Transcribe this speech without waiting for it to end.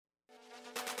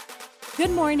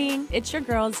Good morning. It's your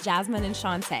girls, Jasmine and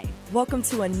Shantae. Welcome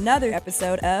to another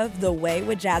episode of The Way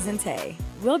with Jazz and Tay.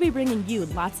 We'll be bringing you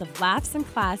lots of laughs and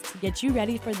class to get you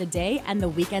ready for the day and the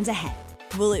weekend ahead.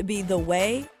 Will it be the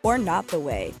way or not the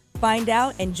way? Find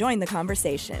out and join the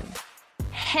conversation.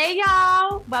 Hey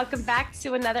y'all, welcome back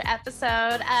to another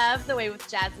episode of The Way with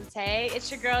Jazz and Tay.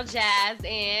 It's your girl Jazz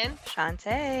and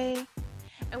Shantae.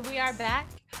 And we are back.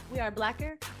 We are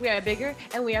blacker, we are bigger,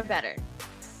 and we are better.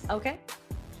 Okay?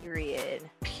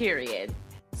 Period.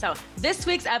 So this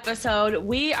week's episode,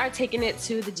 we are taking it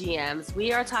to the DMs.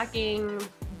 We are talking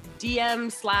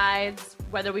DM slides,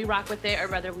 whether we rock with it or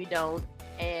whether we don't.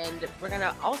 And we're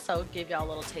gonna also give y'all a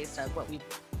little taste of what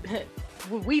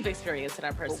we've experienced in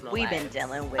our personal We've lives. been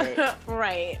dealing with.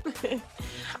 Right.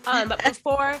 But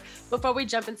before we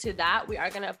jump into that, we are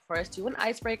gonna of course do an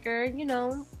icebreaker,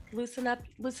 loosen up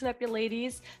your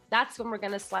ladies. That's when we're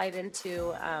gonna slide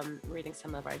into reading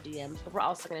some of our DMs, but we're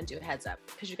also gonna do a heads up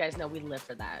because you guys know we live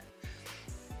for that.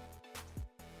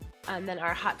 And then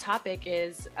our hot topic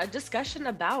is a discussion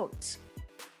about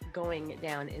going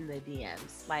down in the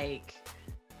DMs. Like,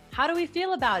 how do we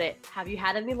feel about it? Have you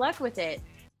had any luck with it?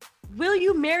 Will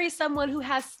you marry someone who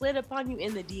has slid upon you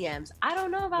in the DMs? I don't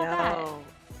know about that.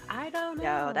 I don't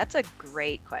know. Yo, that's a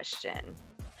great question.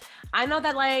 I know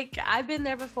that, like, I've been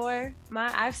there before.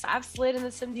 I've slid into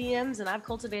some DMs and I've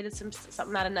cultivated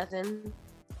something out of nothing.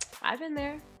 I've been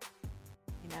there.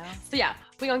 So yeah,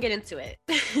 we're gonna get into it.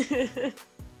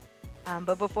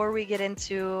 But before we get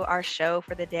into our show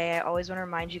for the day, I always want to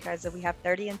remind you guys that we have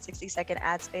 30 and 60-second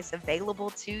ad space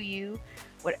available to you.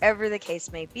 Whatever the case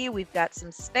may be, we've got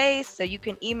some space, so you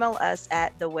can email us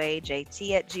at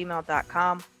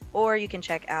thewayjt@gmail.com, or you can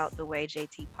check out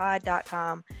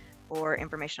thewayjtpod.com for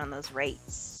information on those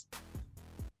rates.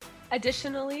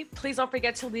 Additionally, please don't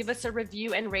forget to leave us a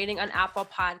review and rating on Apple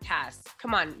Podcasts.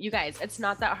 Come on, you guys, it's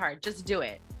not that hard. Just do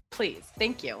it. Please.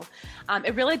 Thank you.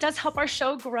 It really does help our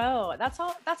show grow. That's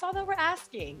all that we're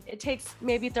asking. It takes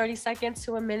maybe 30 seconds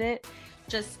to a minute.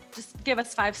 Just give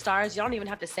us 5 stars. You don't even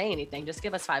have to say anything. Just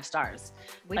give us 5 stars.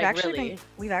 We've actually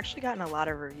gotten a lot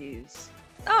of reviews.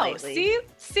 Oh, lately.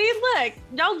 see, look,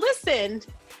 y'all listened.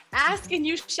 Ask and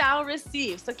you shall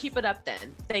receive. So keep it up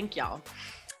then. Thank y'all.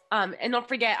 And don't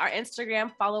forget our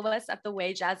Instagram. Follow us at The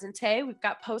Way Jazz and Tay. We've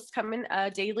got posts coming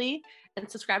daily, and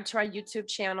subscribe to our YouTube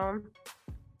channel.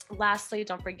 Lastly,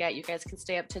 don't forget, you guys can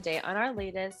stay up to date on our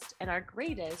latest and our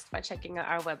greatest by checking out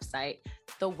our website,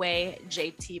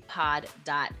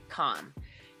 thewayjtpod.com.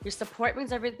 Your support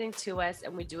means everything to us,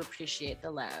 and we do appreciate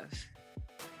the love.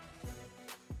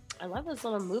 I love those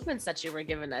little movements that you were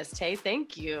giving us, Tay.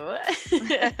 Thank you.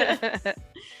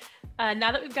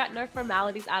 Now that we've gotten our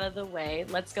formalities out of the way,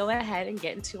 let's go ahead and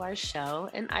get into our show,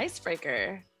 an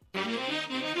icebreaker.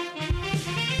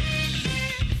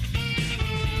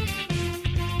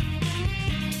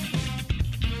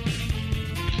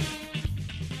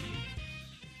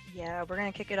 Yeah, we're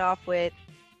going to kick it off with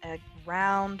a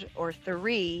round or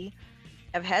 3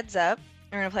 of Heads Up.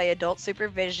 We're going to play Adult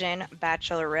Supervision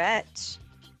Bachelorette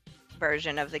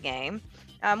version of the game.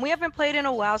 We haven't played in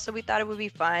a while, so we thought it would be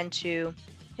fun to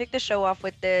kick the show off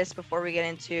with this before we get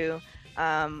into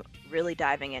really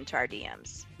diving into our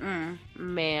DMs.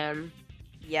 Man.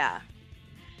 Yeah.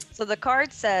 So the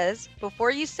card says,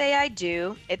 before you say I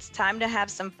do, it's time to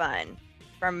have some fun.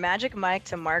 From Magic Mike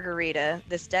to Margarita,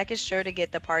 this deck is sure to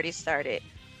get the party started.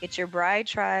 Get your bride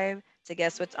tribe to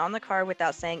guess what's on the card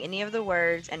without saying any of the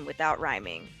words and without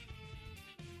rhyming.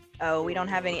 Oh, we don't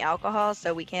have any alcohol,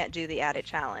 so we can't do the added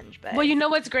challenge. But well, you know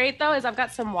what's great though is I've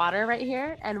got some water right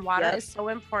here, and water is so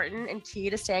important and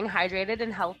key to staying hydrated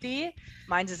and healthy.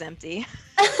 Mine's is empty.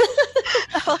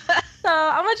 So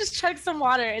I'm gonna just chug some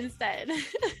water instead.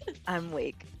 I'm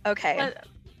weak. Okay.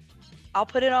 I'll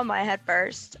put it on my head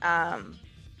first.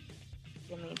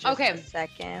 Give me just a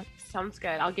second. Sounds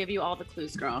good. I'll give you all the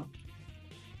clues, girl.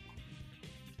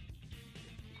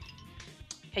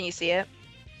 Can you see it?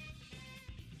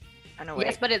 Oh, no, wait.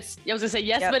 Yes, but it's, I was gonna say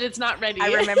yes, but it's not ready.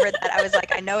 I remember that. I was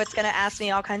like, I know it's gonna ask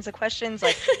me all kinds of questions.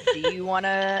 Like, do you want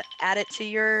to add it to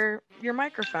your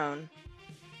microphone?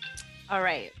 All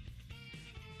right.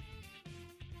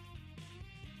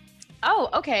 Oh,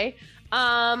 okay.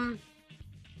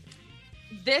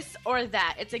 This or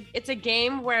that. It's a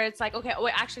game where it's like, okay,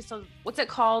 wait, actually, so what's it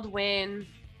called when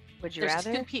Would you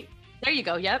rather? There you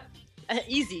go. Yep.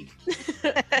 Easy.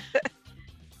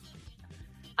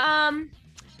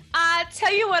 I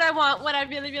tell you what I want, what I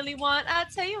really, really want. I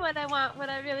tell you what I want, what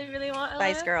I really, really want.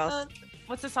 Spice Girls.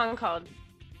 What's the song called?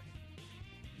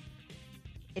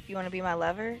 If you want to be my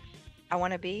lover, I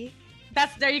want to be.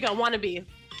 There you go. Wanna be.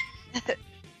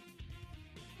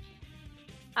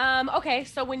 Okay,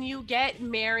 so when you get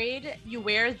married, you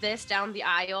wear this down the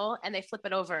aisle and they flip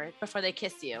it over before they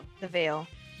kiss you. The veil.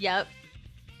 Yep.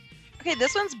 Okay,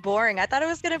 this one's boring. I thought it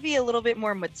was gonna be a little bit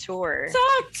more mature.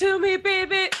 Talk to me,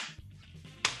 baby.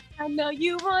 I know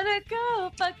you wanna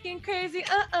go fucking crazy.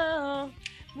 And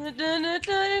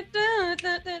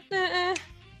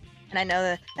I know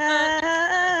the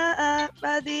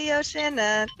by the ocean.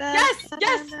 Yes,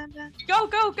 yes. Go,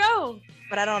 go, go.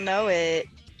 But I don't know it.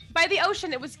 By the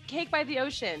ocean. It was Cake by the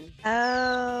Ocean.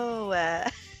 Oh.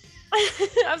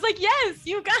 I was like, yes,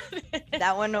 you got it.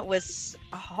 That one was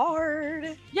hard.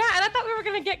 Yeah, and I thought we were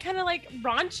gonna get kind of like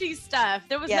raunchy stuff.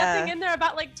 There was nothing in there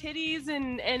about like titties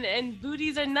and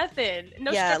booties or nothing.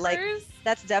 No strippers. Like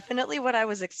that's definitely what I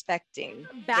was expecting.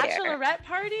 Bachelorette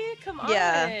party? Come on.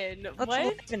 Let's what?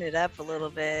 liven it up a little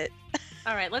bit.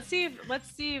 All right, let's see what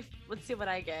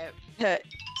I get.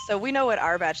 So we know what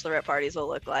our bachelorette parties will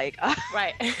look like.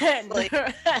 Right.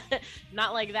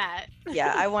 Not like that.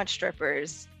 Yeah, I want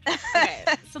strippers. Okay,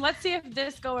 so let's see if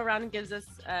this go around gives us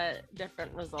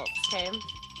different results. Okay,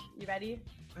 you ready?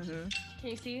 Mm-hmm. Can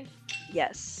you see?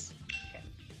 Yes. Okay.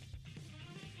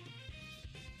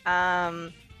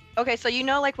 Okay, so you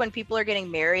know, like when people are getting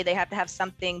married, they have to have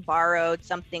something borrowed,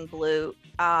 something blue.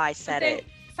 Ah, I said it.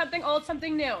 Something old,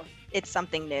 something new. It's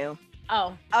something new.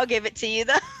 Oh. I'll give it to you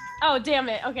though. Oh, damn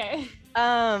it. Okay.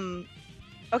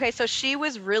 Okay, so she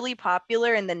was really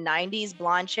popular in the 90s.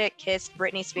 Blonde chick kissed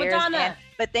Britney Spears. Madonna.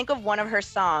 But think of one of her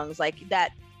songs, like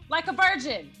that. Like a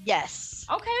Virgin. Yes.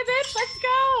 Okay, bitch, let's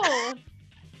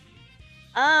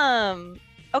go.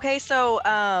 Okay, so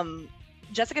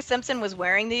Jessica Simpson was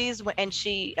wearing these and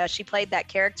she played that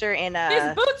character in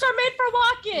These boots are made for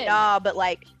walking. No, but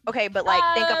like think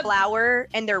of Flower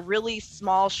and they're really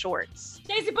small shorts.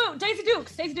 Daisy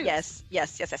Dukes.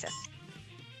 Yes.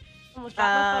 Almost dropped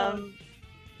my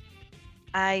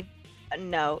phone.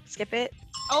 No, skip it.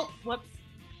 Oh, whoops.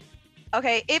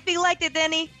 Okay, if he liked it,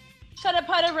 then he should have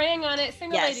put a ring on it.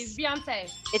 Single Yes. ladies,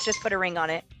 Beyonce. It's just put a ring on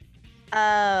it.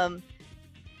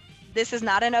 This is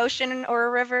not an ocean or a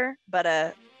river, but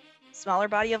a smaller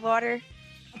body of water.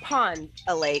 A pond.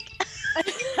 A lake.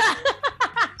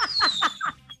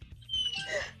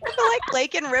 I feel like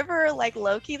lake and river are like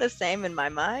low-key the same in my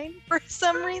mind for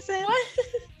some reason. What?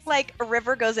 Like a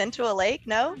river goes into a lake,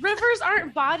 no? Rivers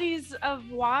aren't bodies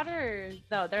of water,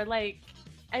 though. They're like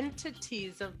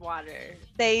entities of water.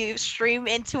 They stream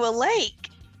into a lake.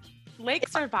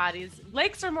 Lakes are bodies.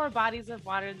 Lakes are more bodies of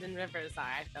water than rivers are,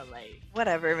 I feel like.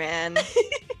 Whatever, man.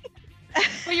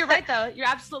 Well, you're right, though. You're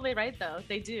absolutely right, though.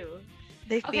 They do.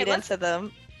 They feed into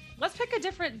them. Let's pick a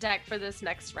different deck for this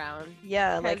next round.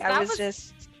 Yeah, like That was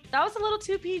a little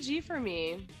too PG for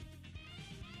me.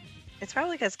 It's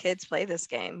probably because kids play this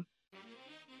game.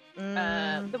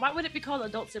 Then why would it be called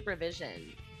adult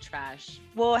supervision? Trash.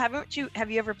 Well, have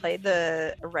you ever played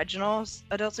the originals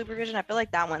adult supervision? I feel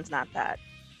like that one's not that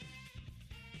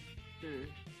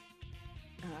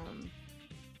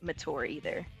mature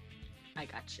either. I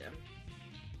gotcha.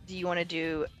 Do you want to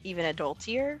do even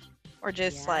adultier or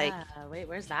just wait,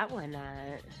 where's that one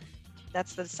at?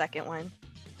 That's the second one.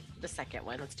 The second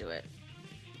one. Let's do it.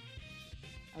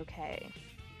 Okay.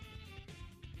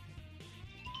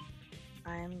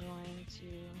 I'm going to.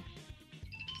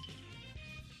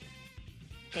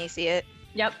 Can you see it?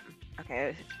 Yep.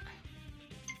 Okay.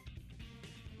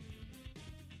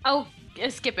 Oh,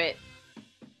 skip it.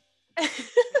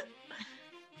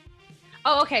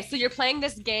 Oh, okay. So you're playing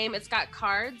this game. It's got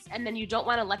cards, and then you don't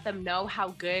want to let them know how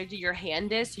good your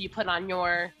hand is, so you put on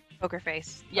your poker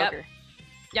face. Yep. Poker.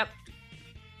 Yep.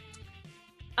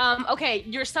 Okay.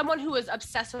 You're someone who is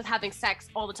obsessed with having sex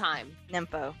all the time.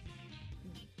 Nympho.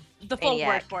 The full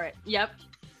word for it. Yep.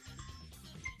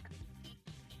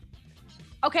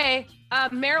 Okay.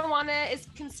 Marijuana is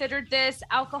considered this.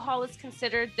 Alcohol is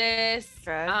considered this.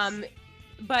 Drugs.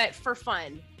 But for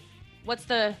fun, what's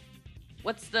the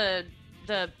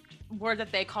word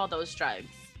that they call those drugs?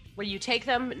 Where you take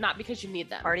them not because you need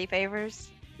them. Party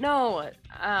favors? No.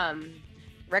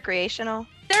 Recreational?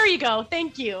 There you go.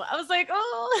 Thank you. I was like,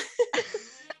 oh.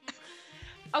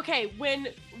 Okay, when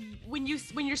you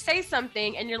say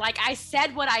something and you're like, I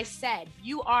said what I said,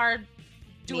 you are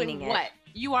doing Meaning what? it.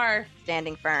 You are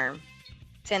standing firm.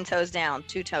 10 toes down,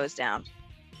 2 toes down.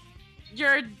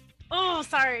 You're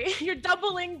you're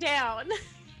doubling down.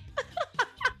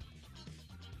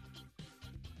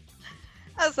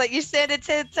 I was like, you stand at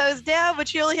 10 toes down,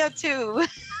 but you only have 2.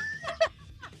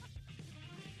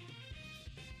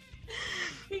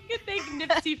 We could thank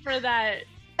Nipsey for that.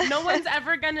 No one's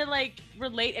ever gonna like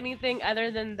relate anything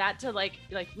other than that to like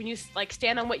when you like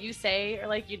stand on what you say, or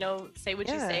like, you know, say what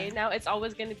you say. Now it's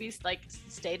always going to be like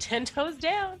stay 10 toes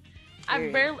down.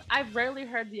 I've rarely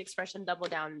heard the expression double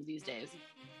down these days.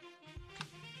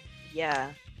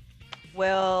 Yeah.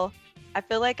 Well, I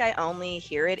feel like I only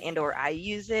hear it and or I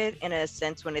use it in a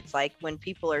sense when it's like when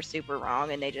people are super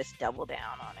wrong and they just double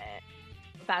down on it.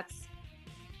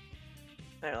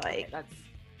 They're like, okay,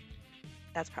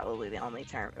 that's probably the only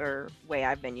term or way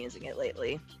I've been using it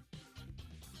lately.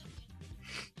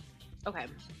 Okay.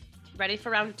 Ready for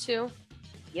round 2?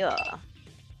 Yeah.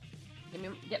 Let me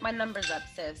get my numbers up,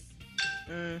 sis.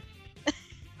 I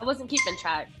wasn't keeping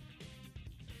track.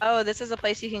 Oh, this is a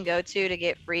place you can go to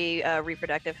get free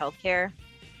reproductive health care.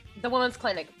 The Women's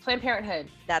Clinic, Planned Parenthood.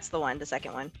 That's the one, the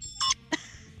second one.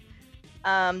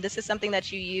 This is something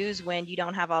that you use when you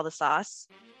don't have all the sauce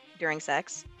during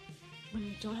sex. When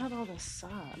you don't have all the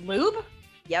sauce. Lube?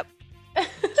 Yep.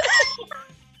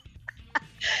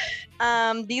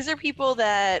 These are people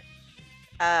that,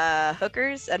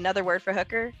 hookers, another word for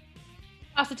hooker.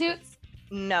 Prostitutes?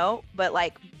 No, but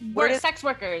like sex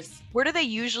workers. Where do they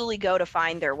usually go to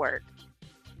find their work?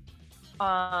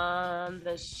 On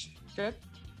the strip,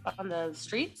 on the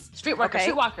streets. Streetwalker.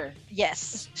 Okay. Streetwalker.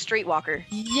 Yes, streetwalker.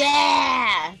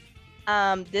 Yeah.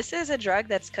 This is a drug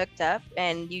that's cooked up,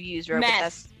 and you use Robitussin.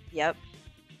 Meth. Yep.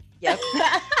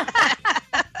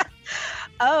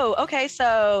 Oh, okay.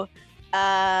 So,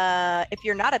 if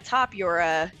you're not a top, you're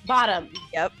a bottom.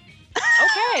 Yep.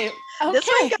 Okay. This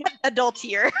one got adult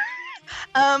here.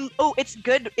 Oh, it's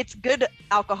good. It's good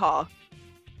alcohol.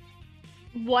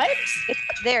 What? It's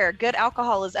up there. Good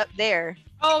alcohol is up there.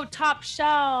 Oh, top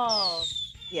shelf.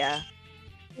 Yeah.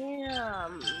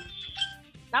 Damn.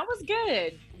 That was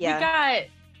good. Yeah.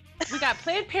 We got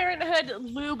Planned Parenthood,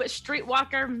 lube,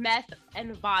 streetwalker, meth,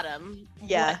 and bottom.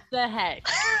 Yeah. What the heck?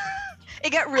 It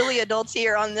got really adults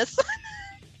here on this one.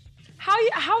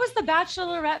 How is the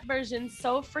Bachelorette version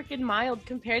so freaking mild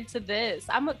compared to this?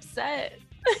 I'm upset.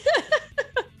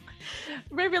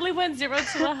 We really went 0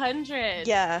 to 100.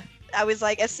 Yeah. I was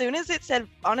like, as soon as it said,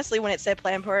 honestly, when it said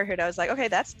Planned Parenthood, I was like, okay,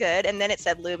 that's good. And then it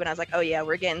said lube, and I was like, oh yeah,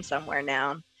 we're getting somewhere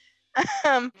now.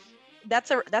 That's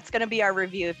going to be our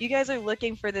review. If you guys are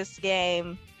looking for this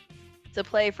game to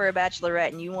play for a bachelorette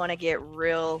and you want to get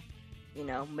real,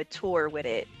 mature with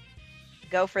it,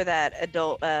 go for that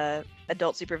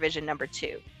adult supervision number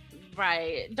 2.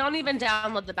 Right. Don't even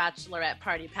download the Bachelorette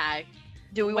Party Pack.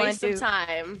 Do we want to do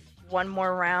time? One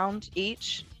more round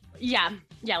each? Yeah.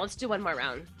 Let's do one more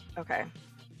round. Okay.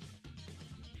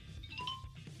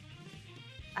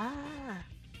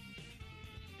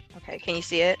 Okay. Can you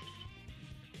see it?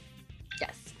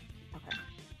 Yes. Okay.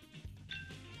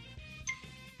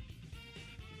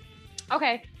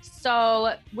 Okay.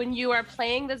 So when you are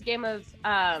playing this game of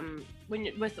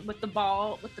with the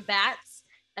ball, with the bats,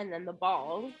 and then the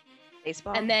ball,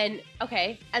 baseball, and then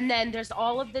there's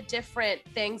all of the different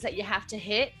things that you have to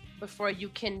hit before you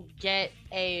can get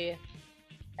a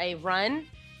run.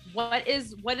 What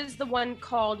is the one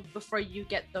called before you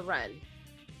get the run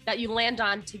that you land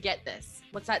on to get this?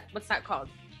 What's that called?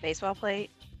 Baseball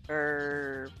plate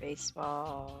or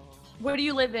baseball? Where do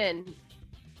you live in?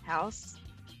 House.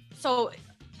 So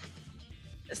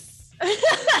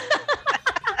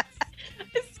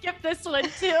skip this one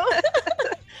too.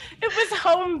 It was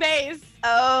home base.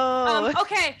 Oh.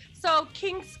 Okay. So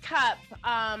King's Cup.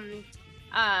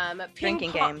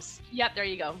 Drinking games. Yep. There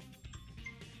you go.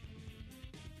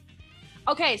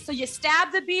 Okay. So you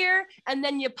stab the beer and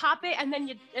then you pop it and then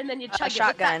you chug it.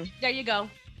 Shotgun. There you go.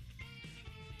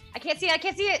 I can't see it.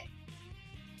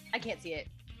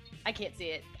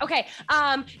 Okay.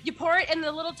 You pour it in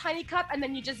the little tiny cup and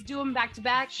then you just do them back to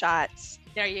back. Shots.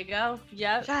 There you go.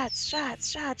 Yep.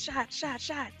 Shots.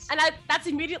 And that's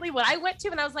immediately what I went to,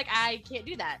 and I was like, I can't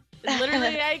do that.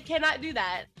 Literally, I cannot do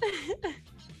that.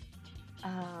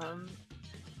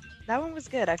 That one was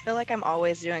good. I feel like I'm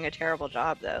always doing a terrible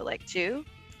job though. Like 2.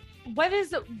 What was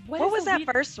that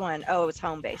first one? Oh, it was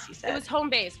home base. You said it was home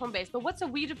base. But what's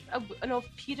an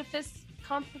Oedipus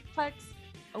complex?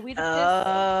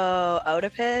 Oh,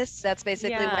 Oedipus. That's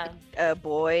basically when a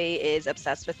boy is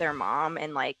obsessed with their mom,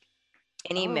 and like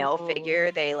any male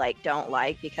figure they like don't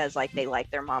like because like they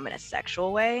like their mom in a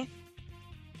sexual way.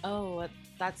 Oh,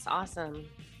 that's awesome.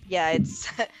 Yeah, it's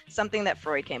something that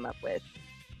Freud came up with.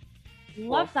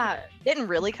 Love that. Didn't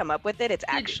really come up with it. It's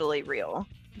actually real.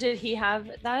 Did he have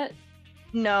that?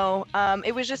 No.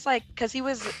 It was just like, because he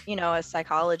was, a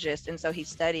psychologist, and so he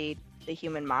studied the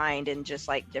human mind and just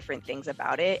like different things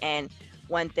about it. And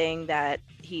one thing that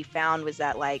he found was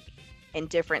that like in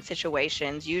different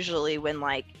situations, usually when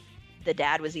like the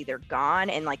dad was either gone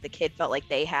and like the kid felt like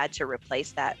they had to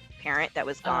replace that parent that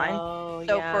was gone. Oh,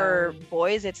 So yeah. for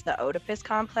boys, it's the Oedipus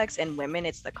complex, and women,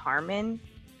 it's the Carmen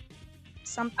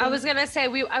something. I was gonna say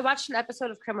I watched an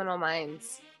episode of Criminal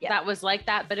Minds that was like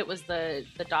that, but it was the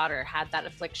daughter had that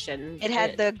affliction. It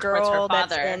had the girl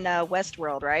that's in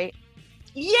Westworld, right?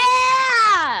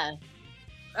 Yeah,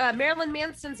 Marilyn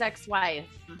Manson's ex-wife.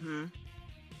 Mm-hmm.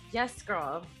 Yes,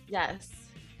 girl. Yes.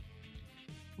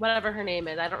 Whatever her name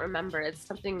is, I don't remember. It's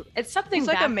something. It's something. It's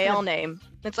like a male name.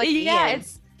 It's like yeah. Ian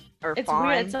It's Fawn.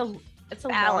 weird. It's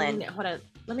a Alan. long, hold on.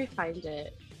 Let me find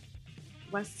it.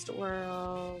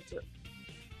 Westworld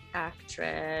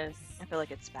actress. I feel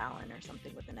like it's Fallon or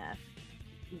something with an F.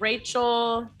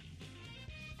 Rachel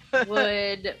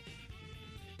Wood.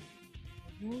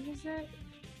 What is it?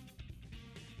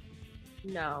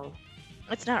 No.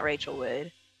 It's not Rachel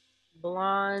Wood.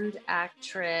 Blonde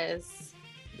actress,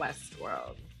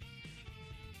 Westworld.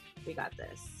 We got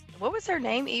this. What was her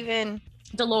name even?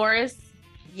 Dolores.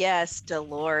 Yes,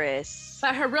 Dolores.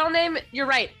 But her real name, you're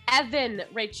right, Evan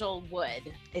Rachel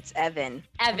Wood. It's Evan.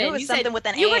 Evan. It was something with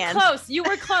an You and. were close. You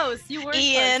were close. You were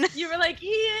Ian. Close. You were like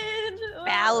Ian.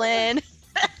 Fallon.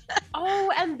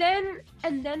 Oh, and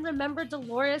then remember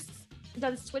Dolores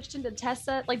then switched into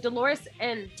Tessa. Like Dolores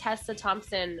and Tessa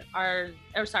Thompson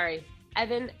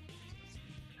Evan.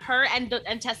 Her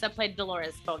and Tessa played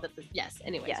Dolores both at the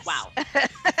Anyways, yes. Wow,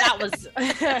 that was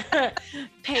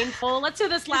painful. Let's do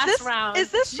this last round. Is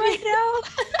this right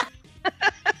now?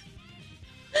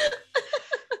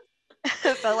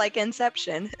 It felt like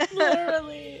Inception.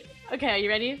 Literally. Okay, are you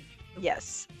ready?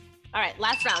 Yes. All right,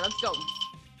 last round. Let's go.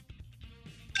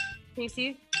 Can you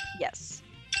see? Yes.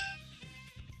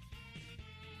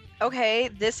 Okay,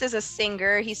 this is a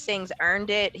singer. He sings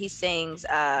 "Earned It." He sings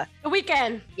The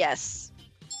Weeknd. Yes.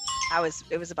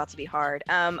 It was about to be hard.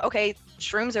 Okay,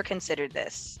 shrooms are considered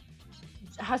this.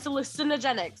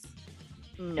 Hallucinogenics.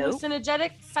 Nope.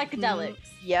 Hallucinogenic psychedelics.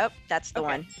 Yep, that's the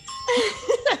one.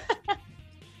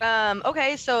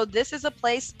 Okay, so this is a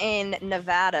place in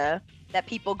Nevada that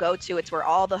people go to. It's where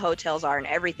all the hotels are and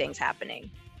everything's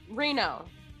happening. Reno.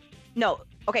 No.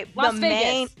 Okay, Las the Vegas.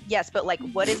 main. Yes, but like,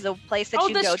 what is the place that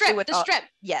you go to with the strip?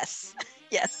 Yes.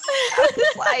 Yes. I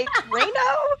was like,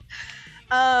 Reno?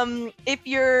 If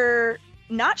you're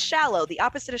not shallow, the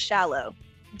opposite of shallow.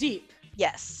 Deep.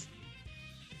 Yes.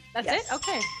 That's Yes. it?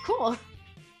 Okay, cool.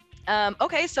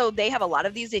 Okay, so they have a lot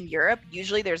of these in Europe.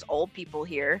 Usually there's old people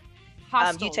here.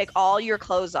 Hostels. You take all your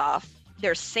clothes off.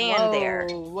 There's sand there.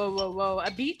 Whoa. A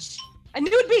beach? A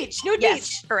nude beach. Yes,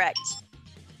 Beach. correct.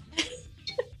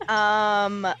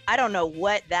 I don't know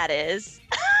what that is.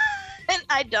 And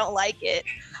I don't like it.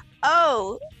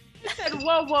 Oh. I said,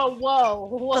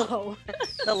 whoa.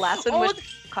 The last one was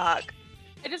cock.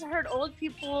 I just heard old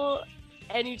people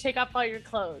and you take off all your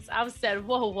clothes. I said,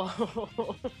 whoa.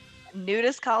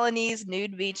 Nudist colonies,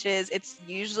 nude beaches. It's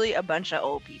usually a bunch of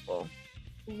old people.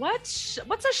 What's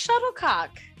a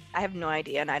shuttlecock? I have no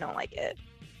idea and I don't like it.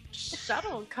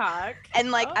 Shuttlecock. And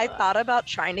like, I thought about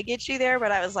trying to get you there,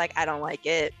 but I was like, I don't like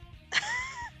it.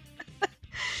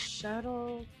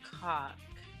 Shuttlecock.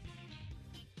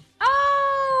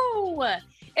 Oh,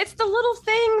 it's the little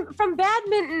thing from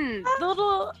badminton. The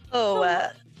little.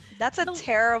 That's a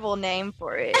terrible name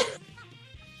for it.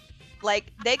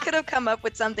 Like, they could have come up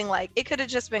with something like, it could have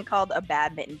just been called a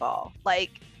badminton ball.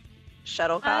 Like,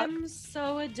 shuttlecock. I'm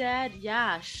so dead.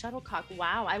 Yeah, shuttlecock.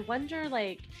 Wow. I wonder,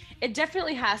 like, it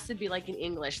definitely has to be like an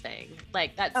English thing.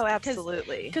 Like, that's. Oh,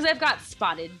 absolutely. Because I've got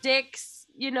spotted dicks.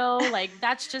 You know, like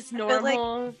that's just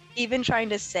normal. Like, even trying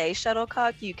to say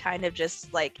shuttlecock, you kind of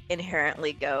just like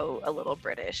inherently go a little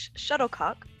British.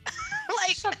 Shuttlecock.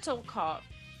 Like shuttlecock.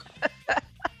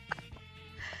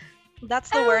 That's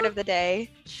the word of the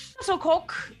day.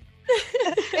 Shuttlecock.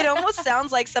 It almost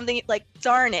sounds like something like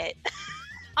darn it.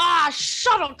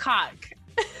 Shuttlecock.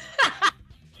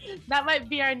 That might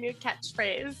be our new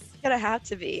catchphrase. It's gonna have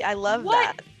to be. I love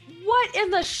that. What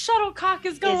in the shuttlecock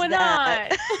is going on?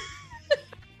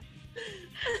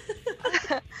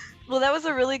 Well, that was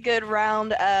a really good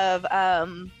round of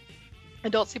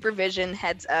adult supervision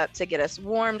heads up to get us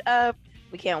warmed up.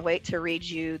 We can't wait to read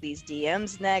you these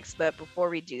DMs next, but before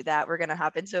we do that, we're going to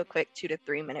hop into a quick 2 to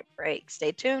 3 minute break.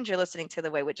 Stay tuned. You're listening to The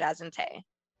Way with Jazz and Tay.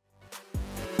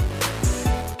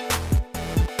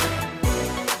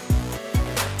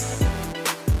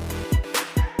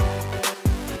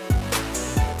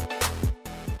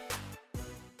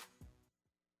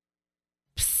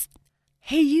 Psst.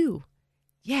 Hey, you.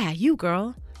 Yeah, you,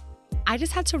 girl. I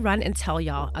just had to run and tell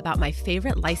y'all about my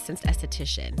favorite licensed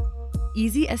esthetician,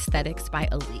 Easy Aesthetics by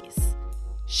Elise.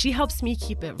 She helps me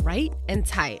keep it right and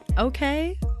tight,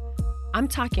 okay? I'm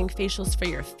talking facials for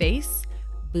your face,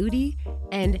 booty,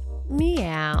 and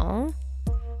meow.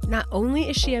 Not only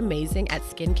is she amazing at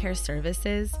skincare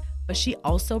services, but she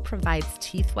also provides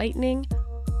teeth whitening,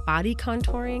 body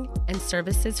contouring, and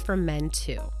services for men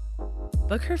too.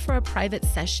 Book her for a private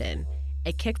session,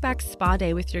 a kickback spa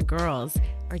day with your girls,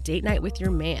 or date night with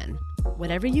your man.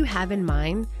 Whatever you have in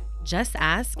mind, just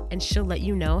ask and she'll let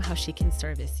you know how she can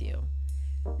service you.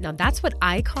 Now that's what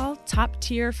I call top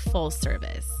tier full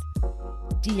service.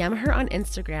 DM her on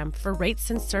Instagram for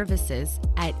rates and services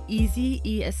at Easy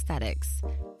E Aesthetics.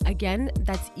 Again,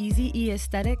 that's Easy E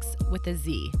Aesthetics with a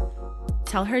Z.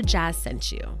 Tell her Jazz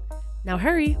sent you. Now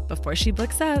hurry before she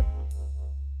books up.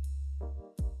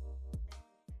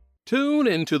 Tune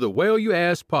into the Well You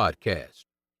Ask podcast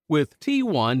with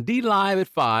T1 D Live at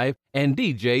 5 and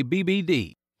DJ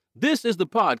BBD. This is the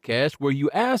podcast where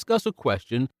you ask us a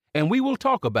question and we will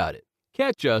talk about it.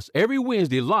 Catch us every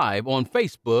Wednesday live on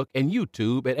Facebook and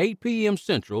YouTube at 8 p.m.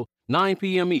 Central, 9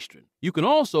 p.m. Eastern. You can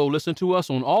also listen to us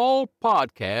on all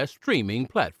podcast streaming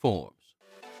platforms.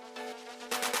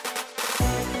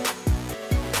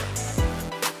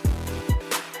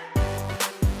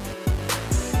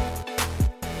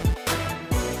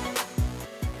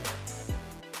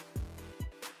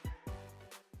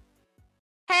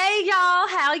 Hey y'all,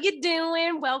 how you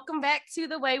doing? Welcome back to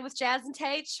The Way with Jazz and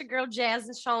Tate. It's your girl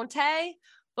Jasmine and Shantae.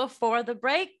 Before the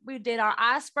break, we did our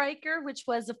icebreaker, which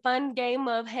was a fun game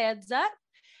of heads up.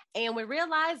 And we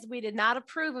realized we did not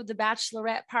approve of the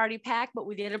Bachelorette Party Pack, but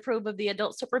we did approve of the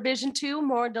Adult Supervision 2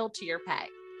 More Adultier Pack.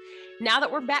 Now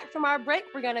that we're back from our break,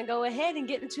 we're going to go ahead and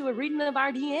get into a reading of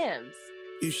our DMs.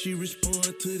 If she respond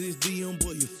to this DM,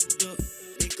 boy, you fucked up.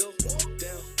 It go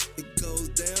down. It goes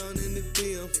down in the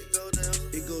DM. It go down.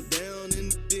 It go down in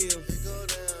the DM. It go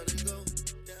down. It go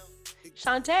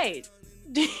down. Shantae,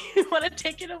 do you want to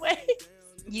take it away?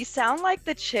 You sound like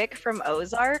the chick from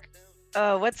Ozark.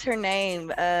 What's her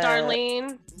name?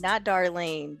 Darlene. Not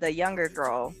Darlene, the younger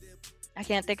girl. I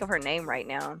can't think of her name right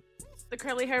now. The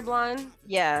curly hair blonde.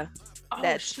 Yeah, Oh,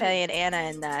 that's shoot. playing Anna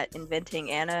in that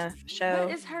Inventing Anna show.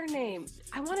 What is her name?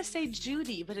 I want to say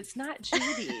Judy, but it's not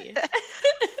Judy.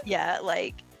 Yeah,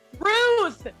 like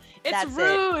Ruth. It's That's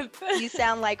Ruth. you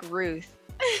sound like Ruth.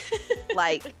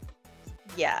 Like,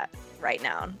 yeah, right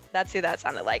now. That's who that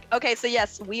sounded like. Okay, so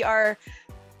yes, we are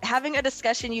having a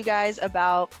discussion, you guys,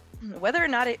 about whether or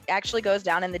not it actually goes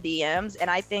down in the DMs. And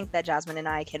I think that Jasmine and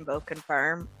I can both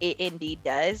confirm it indeed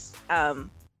does.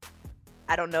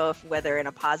 I don't know if whether in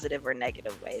a positive or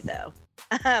negative way, though.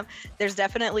 There's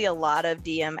definitely a lot of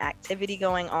DM activity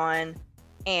going on.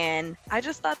 And I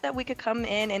just thought that we could come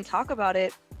in and talk about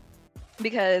it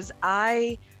because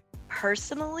I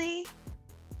personally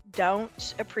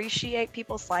don't appreciate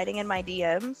people sliding in my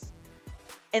DMs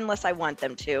unless I want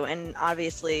them to. And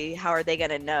obviously, how are they going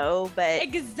to know? But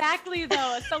Exactly,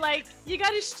 though. So, like, you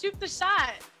got to shoot the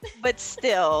shot. but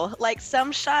still, like,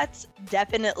 some shots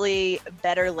definitely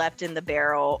better left in the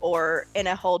barrel or in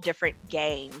a whole different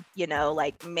game. You know,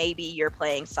 like maybe you're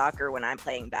playing soccer when I'm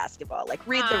playing basketball. Like,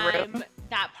 read the room.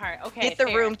 That part. Okay. Get the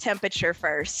fair. room temperature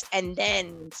first and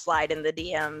then slide in the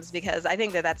DMs, because I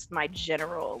think that that's my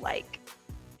general like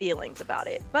feelings about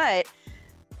it. But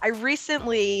I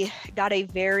recently got a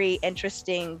very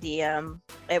interesting DM.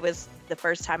 It was the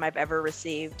first time I've ever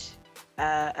received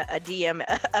a DM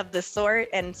of the sort.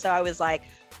 And so I was like,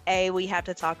 we have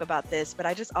to talk about this. But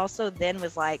I just also then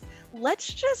was like,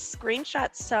 let's just screenshot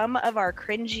some of our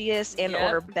cringiest and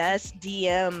or best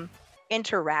DM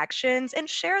interactions and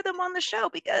share them on the show,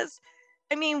 because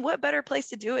I mean, what better place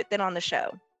to do it than on the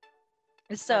show?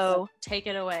 So take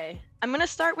it away. I'm going to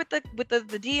start with the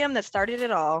DM that started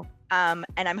it all. And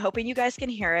I'm hoping you guys can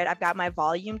hear it. I've got my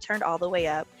volume turned all the way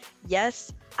up.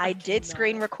 Yes, I did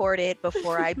screen record it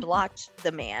before I blocked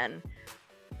the man.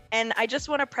 And I just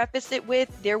want to preface it with,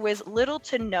 there was little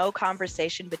to no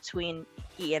conversation between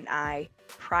he and I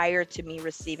prior to me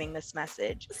receiving this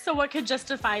message. So what could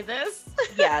justify this?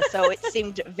 Yeah, so it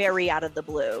seemed very out of the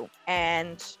blue.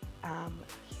 And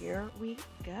here we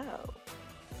go.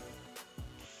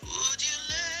 Would you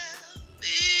let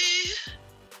me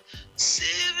see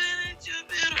that you're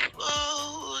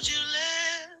beautiful? Would you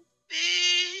let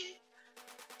me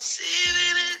see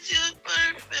that you're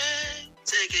perfect?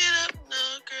 Take it up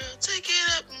now, girl. Take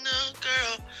it up now,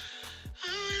 girl. I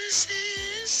wanna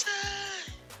see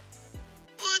inside.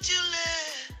 Would you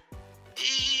let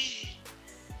me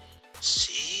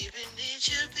see beneath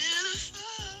your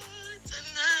beautiful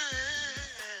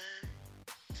tonight?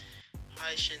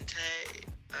 Hi, Shantae.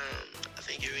 I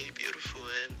think you're really beautiful,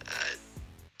 and I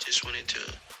just wanted to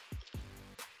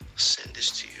send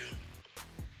this to you.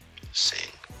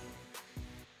 Sing.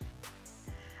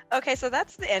 Okay, so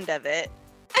that's the end of it.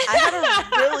 I had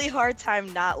a really hard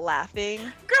time not laughing.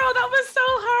 Girl, that was so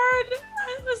hard.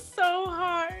 It was so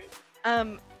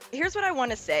hard. Here's what I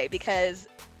want to say, because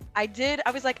I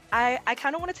was like, I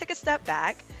kind of want to take a step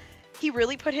back. He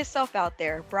really put himself out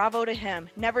there. Bravo to him.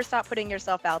 Never stop putting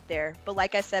yourself out there. But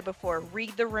like I said before,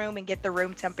 read the room and get the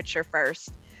room temperature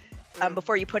first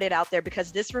before you put it out there,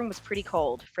 because this room was pretty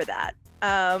cold for that.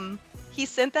 He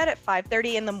sent that at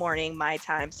 5:30 in the morning, my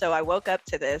time. So I woke up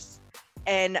to this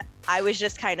and I was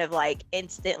just kind of like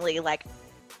instantly like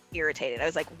irritated. I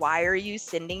was like, why are you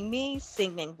sending me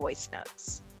singing voice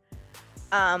notes?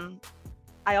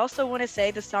 I also want to say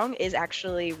the song is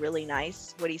actually really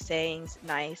nice. What he's saying is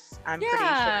nice. I'm pretty sure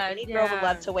any girl would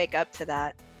love to wake up to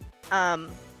that.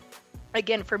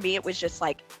 Again, for me, it was just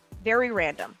like very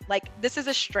random. Like, this is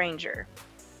a stranger,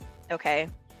 okay?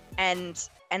 And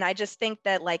I just think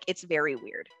that like it's very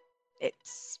weird.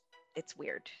 It's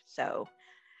weird. So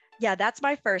yeah, that's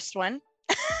my first one.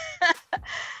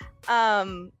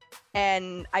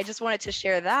 And I just wanted to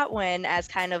share that one as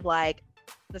kind of like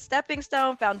the stepping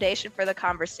stone foundation for the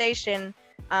conversation.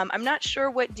 I'm not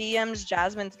sure what DMs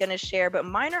Jasmine's going to share, but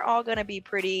mine are all going to be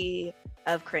pretty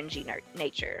of cringy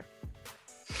nature.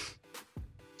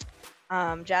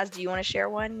 Jazz, do you want to share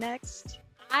one next?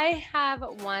 I have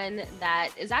one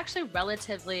that is actually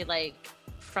relatively like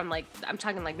from like, I'm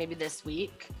talking like maybe this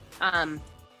week. And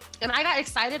I got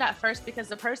excited at first because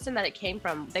the person that it came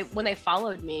from, when they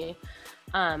followed me,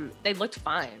 they looked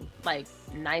fine, like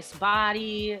nice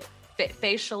body,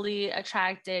 facially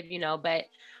attractive, you know, but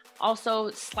also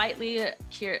slightly red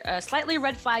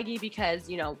flaggy because,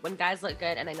 you know, when guys look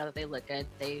good and I know that they look good,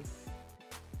 they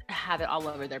have it all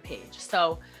over their page.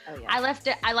 So I left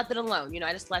it alone. You know,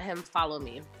 I just let him follow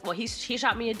me. Well, he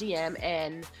shot me a DM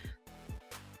and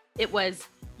it was,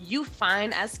 "You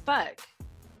fine as fuck."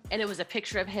 And it was a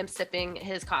picture of him sipping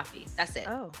his coffee. That's it.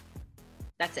 Oh.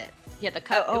 That's it. He had the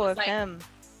cup. Of him.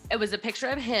 It was a picture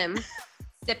of him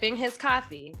sipping his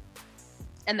coffee.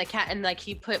 And the cat, and like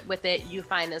he put with it, "You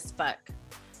fine as fuck."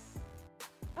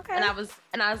 Okay. And I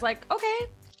was like, okay,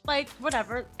 like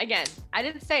whatever. Again, I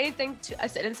didn't say anything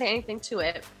to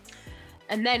it.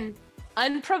 And then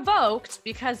unprovoked,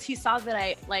 because he saw that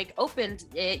I like opened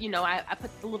it, you know, I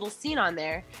put the little scene on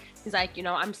there. He's like, you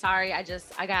know, "I'm sorry.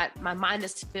 My mind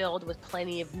is filled with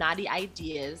plenty of naughty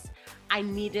ideas. I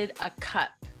needed a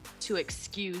cup to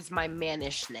excuse my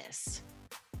mannishness."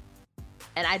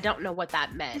 And I don't know what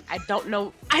that meant. I don't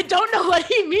know what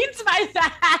he means by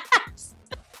that.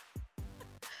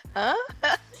 Huh?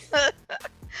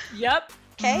 Yep.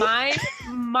 Okay.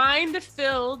 Mind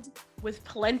filled with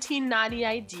plenty naughty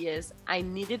ideas. I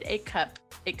needed a cup.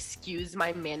 Excuse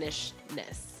my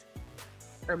mannishness.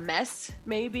 Or mess,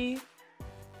 maybe.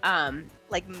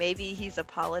 Like maybe he's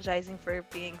apologizing for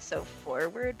being so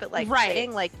forward, but like right.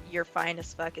 saying like "you're fine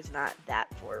as fuck" is not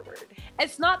that forward.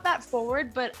 It's not that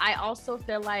forward, but I also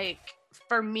feel like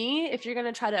for me, if you're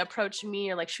gonna try to approach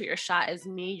me or like shoot your shot as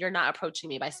me, you're not approaching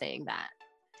me by saying that.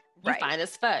 "You're fine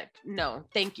as fuck." No,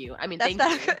 thank you. I mean, thank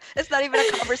you. It's not even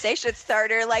a conversation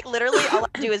starter. Like literally all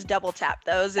I do is double tap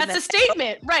those. That's a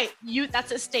statement, right?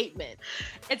 That's a statement.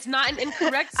 It's not an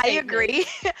incorrect statement. I agree.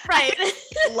 Right.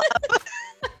 Love.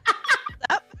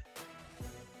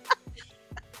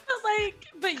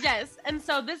 But yes. And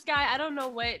so this guy, I don't know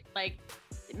what, like,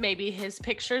 maybe his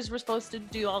pictures were supposed to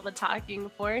do all the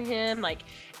talking for him. Like,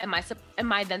 am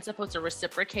I then supposed to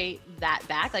reciprocate that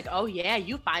back? Like, "Oh yeah,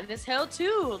 you fine as hell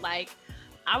too. Like,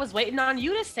 I was waiting on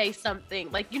you to say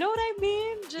something." Like, you know what I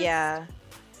mean? Yeah.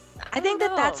 I think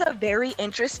that's a very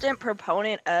interesting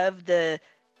proponent of the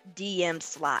DM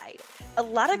slide. A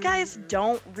lot of guys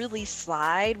don't really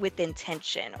slide with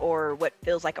intention or what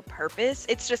feels like a purpose.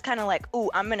 It's just kind of like, "Ooh,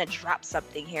 I'm gonna drop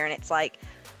something here," and it's like,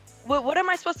 what am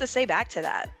I supposed to say back to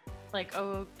that? Like,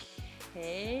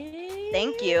 okay,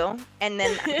 thank you. And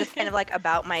then I'm just kind of like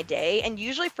about my day. And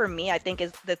usually for me, I think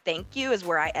is the thank you is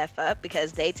where I F up,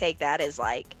 because they take that as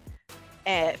like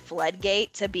a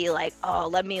floodgate to be like, "Oh,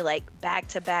 let me like back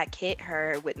to back hit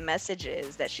her with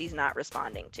messages that she's not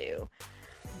responding to."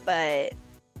 But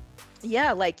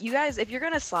yeah, like you guys, if you're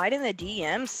gonna slide in the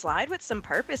DM, slide with some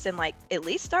purpose and like at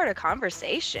least start a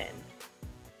conversation.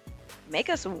 Make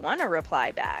us want to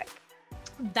reply back.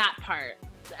 That part.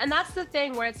 And that's the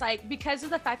thing where it's like, because of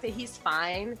the fact that he's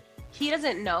fine, he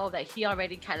doesn't know that he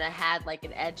already kind of had like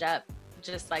an edge up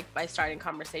just like by starting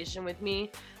conversation with me.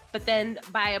 But then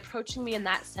by approaching me in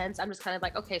that sense, I'm just kind of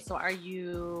like, okay, so are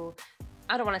you,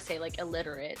 I don't want to say like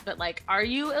illiterate, but like, are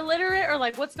you illiterate or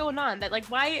like what's going on? That like,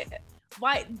 why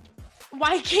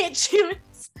can't you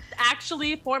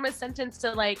actually form a sentence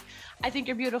to like, I think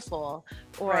you're beautiful,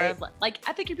 or Right. like,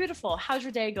 I think you're beautiful. How's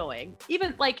your day going?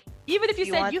 Even if you You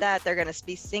said want that, they're gonna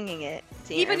be singing it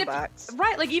to your even if inbox.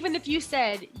 right, like even if you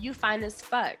said you fine as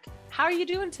fuck, how are you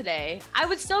doing today? I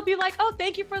would still be like, oh,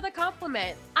 thank you for the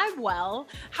compliment. I'm well.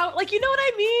 How, like, you know what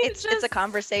I mean? It's a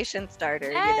conversation starter,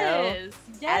 yes,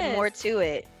 Add more to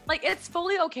it. Like, it's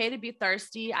fully okay to be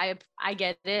thirsty. I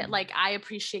get it. Like, I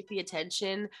appreciate the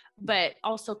attention, but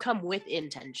also come with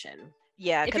intention.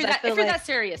 Yeah, If because you're that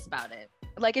serious about it.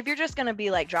 like if you're just gonna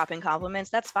be like dropping compliments,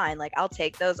 that's fine. Like I'll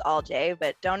take those all day,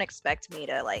 but don't expect me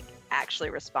to like actually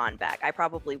respond back. I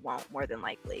probably won't, more than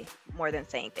likely, more than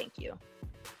saying thank you.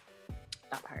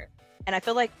 That part. And I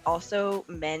feel like also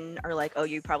men are like, oh,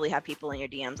 you probably have people in your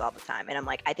DMs all the time. And I'm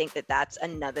like, I think that that's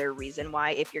another reason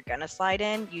why if you're gonna slide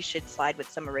in, you should slide with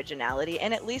some originality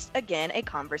and at least, again, a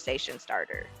conversation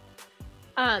starter.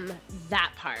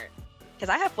 That part.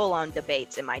 Because I have full-on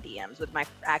debates in my DMs with my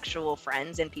actual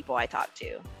friends and people I talk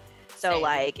to. So Same.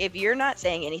 like, if you're not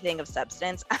saying anything of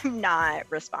substance, I'm not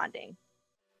responding.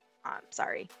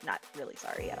 Sorry, not really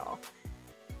sorry at all.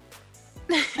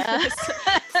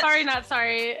 Sorry, not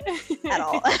sorry. At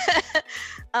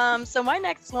all. So my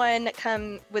next one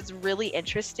was really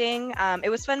interesting. It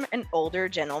was from an older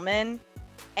gentleman,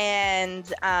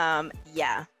 and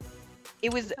yeah,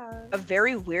 it was a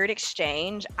very weird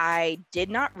exchange. I did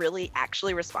not really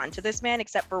actually respond to this man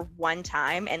except for one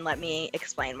time, and let me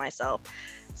explain myself.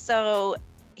 So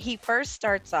he first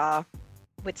starts off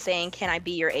with saying, "Can I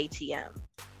be your ATM?"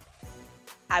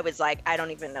 I was like, I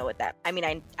don't even know what that, I mean,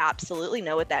 I absolutely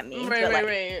know what that means, but like,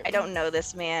 Right. I don't know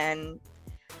this man.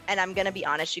 And I'm going to be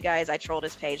honest, you guys, I trolled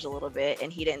his page a little bit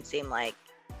and he didn't seem like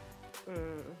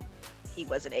he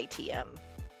was an ATM.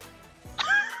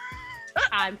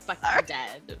 I'm fucking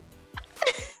dead.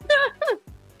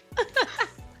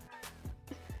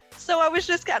 So I was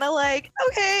just kind of like,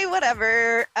 okay,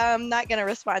 whatever. I'm not going to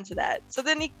respond to that. So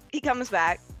then he comes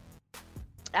back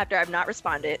after I've not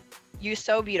responded. You're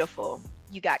so beautiful.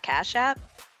 You got Cash App?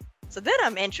 So then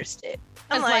I'm interested.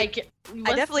 I'm like,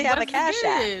 I definitely have a Cash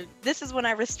App. This is when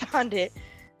I responded.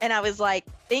 And I was like,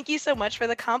 thank you so much for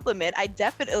the compliment. I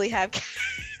definitely have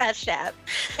Cash App.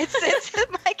 It's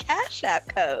my Cash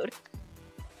App code.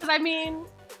 Because I mean,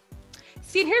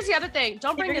 see, and here's the other thing.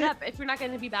 Don't bring it up if you're not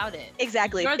going to be about it.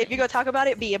 Exactly. If you go talk about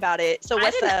it, be about it. So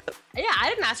what's up? Yeah, I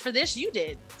didn't ask for this. You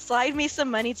did. Slide me some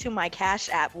money to my Cash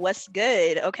App. What's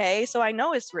good? Okay. So I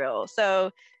know it's real.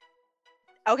 So,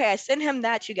 okay, I send him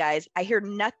that, you guys. I hear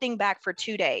nothing back for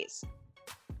 2 days.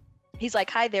 He's like,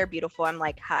 hi there, beautiful. I'm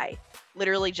like, hi.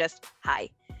 Literally just hi.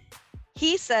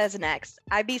 He says next,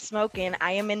 I be smoking.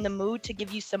 I am in the mood to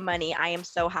give you some money. I am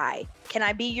so high. Can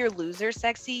I be your loser,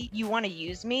 sexy? You want to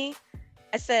use me?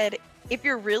 I said, if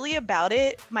you're really about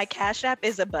it, my Cash App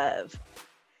is above.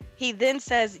 He then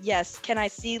says, yes, can I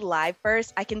see live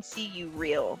first? I can see you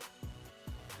real.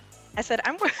 I said,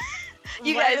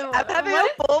 you guys, I'm having a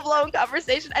full-blown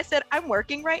conversation. I said, I'm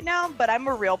working right now, but I'm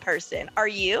a real person. Are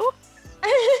you?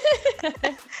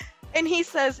 And he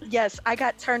says, yes, I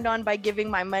got turned on by giving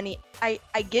my money. I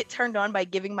get turned on by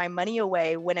giving my money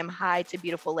away when I'm high to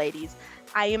beautiful ladies.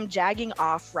 I am jagging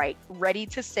off right, ready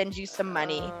to send you some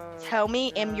money. Tell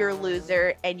me, am your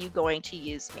loser and you going to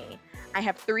use me? I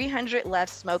have 300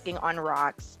 left smoking on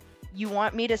rocks. You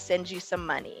want me to send you some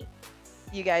money?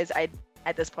 You guys, I,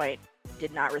 at this point,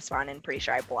 did not respond and pretty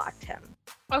sure I blocked him.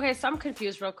 Okay, so I'm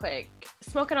confused real quick.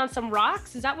 Smoking on some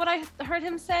rocks? Is that what I heard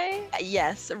him say?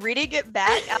 Yes, reading it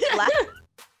back out loud.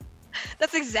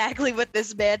 That's exactly what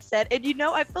this man said. And you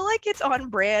know, I feel like it's on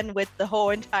brand with the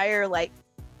whole entire like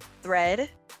thread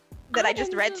that I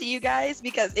just read to you guys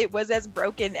because it was as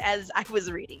broken as I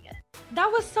was reading it.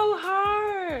 That was so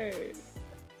hard.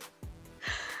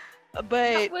 But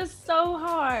that was so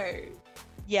hard.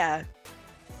 Yeah.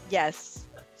 Yes.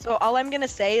 So all I'm going to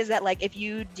say is that like if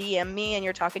you DM me and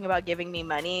you're talking about giving me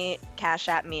money, Cash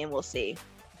App me and we'll see.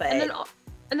 But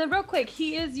and then real quick,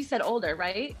 he is, you said older,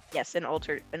 right? Yes, an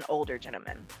older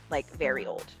gentleman, like very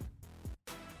old.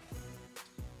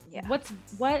 Yeah. What's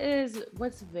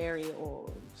very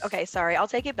old? Okay, sorry, I'll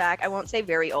take it back. I won't say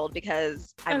very old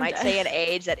because I might say an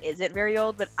age that isn't very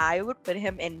old, but I would put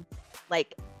him in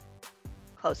like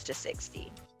close to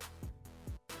 60.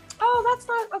 Oh, that's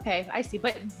not okay. I see,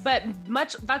 but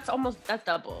much. That's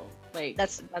double. Like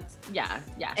that's yeah.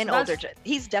 An so older.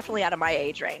 He's definitely out of my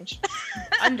age range.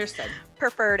 Understood.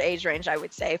 Preferred age range, I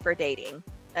would say, for dating.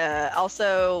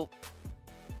 Also,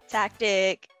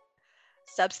 tactic,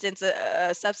 substance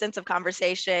of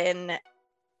conversation.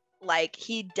 Like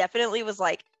he definitely was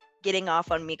like getting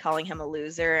off on me calling him a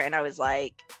loser, and I was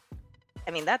like,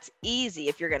 I mean, that's easy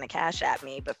if you're gonna cash at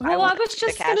me, but Well, I want was you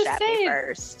just to cash gonna at say me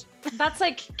first. that's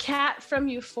like Cat from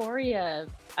Euphoria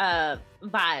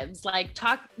vibes. Like,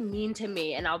 talk mean to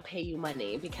me and I'll pay you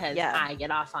money because Yeah. I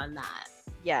get off on that.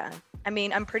 Yeah. I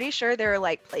mean, I'm pretty sure there are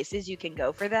like places you can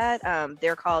go for that.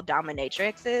 They're called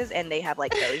dominatrixes and they have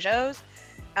like dojos.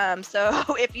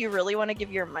 So if you really want to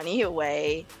give your money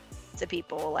away to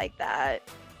people like that,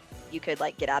 you could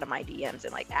like get out of my DMs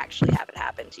and like actually have it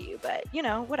happen to you. But you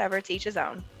know, whatever, to each his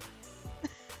own.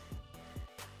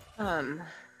 I'm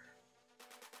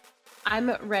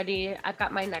ready. I've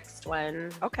got my next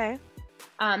one. Okay.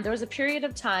 There was a period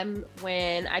of time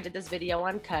when I did this video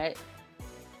on Cut,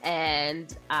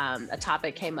 and a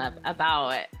topic came up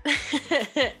about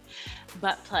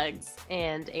butt plugs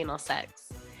and anal sex.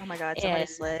 Oh my God, somebody And-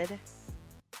 slid.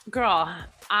 Girl,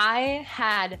 I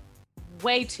had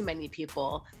way too many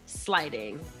people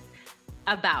sliding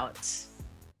about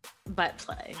butt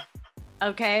play.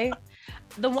 Okay?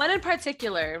 The one in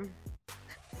particular,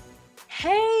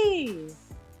 hey,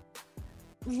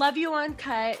 love you on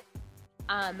Cut.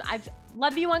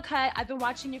 Love you on Cut. I've been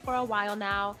watching you for a while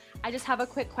now. I just have a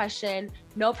quick question.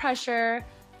 No pressure.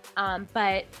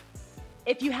 But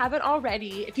if you haven't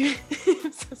already,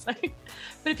 I'm so sorry.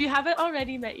 But if you haven't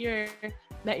already met your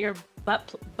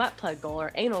butt plug goal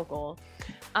or anal goal,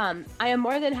 I am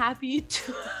more than happy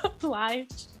to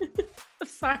oblige. I'm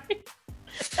sorry.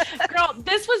 Girl,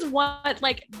 this was one,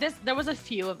 like this, there was a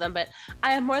few of them, but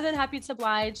I am more than happy to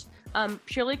oblige.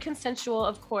 Purely consensual,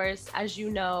 of course, as you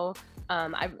know.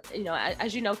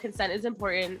 As you know, consent is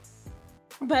important,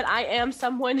 but I am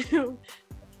someone who,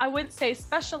 I wouldn't say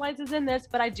specializes in this,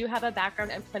 but I do have a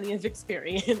background and plenty of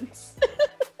experience.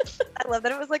 I love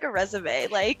that it was like a resume.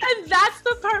 Like, And that's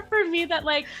the part for me that,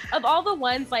 like, of all the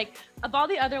ones, like, of all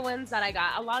the other ones that I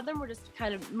got, a lot of them were just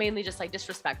kind of mainly just like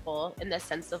disrespectful in the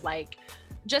sense of like,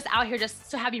 just out here just,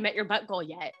 so have you met your butt goal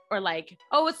yet? Or like,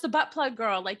 oh, it's the butt plug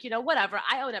girl. Like, you know, whatever.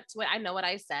 I own up to it. I know what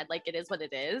I said. Like, it is what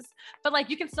it is. But like,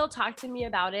 you can still talk to me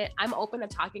about it. I'm open to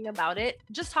talking about it.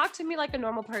 Just talk to me like a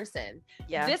normal person.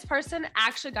 yeah. This person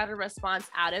actually got a response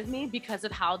out of me because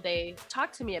of how they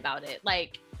talked to me about it.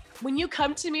 Like, when you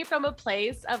come to me from a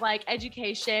place of like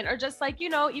education or just like, you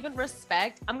know, even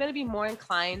respect, I'm going to be more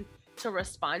inclined to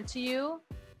respond to you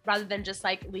rather than just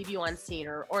like leave you on scene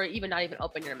or even not even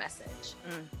open your message.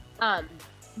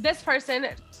 This person,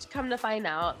 come to find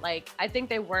out, like, I think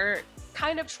they were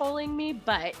kind of trolling me,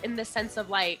 but in the sense of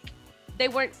like, they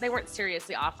weren't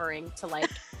seriously offering to like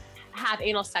have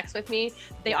anal sex with me.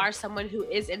 They are someone who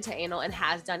is into anal and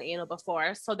has done anal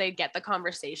before, so they get the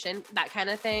conversation, that kind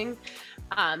of thing.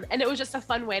 And it was just a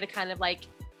fun way to kind of like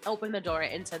open the door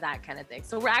into that kind of thing.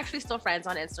 So we're actually still friends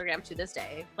on Instagram to this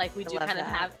day. Like, we do kind of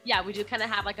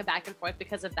have like a back and forth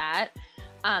because of that.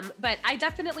 But I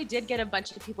definitely did get a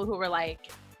bunch of people who were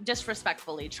like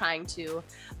disrespectfully trying to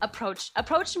approach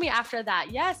me after that.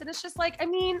 Yes, and it's just like, I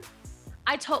mean,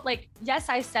 yes,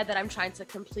 I said that I'm trying to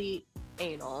complete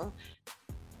anal.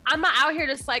 I'm not out here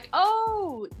just like,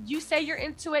 oh, you say you're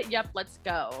into it, yep, let's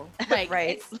go. Like,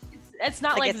 Right. It's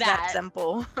not like it's that.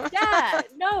 simple. Yeah,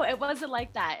 no, it wasn't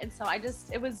like that. And so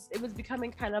it was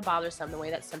becoming kind of bothersome the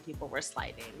way that some people were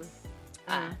sliding.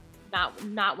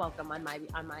 Not welcome on my end.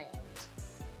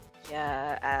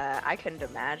 Yeah, I couldn't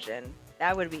imagine.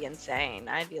 That would be insane.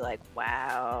 I'd be like,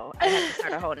 wow. I have to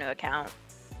start a whole new account.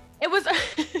 It was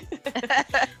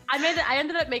I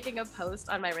ended up making a post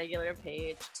on my regular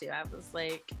page too. It was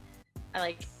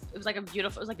like a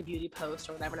beauty post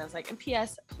or whatever, and I was like, and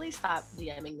PS, please stop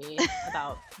DMing me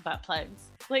about butt plugs.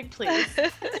 Like, please.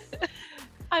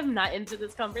 I'm not into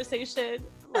this conversation.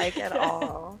 Like, at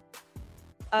all.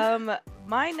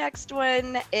 My next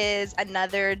one is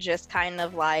another just kind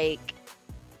of like,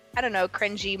 I don't know,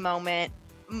 cringy moment.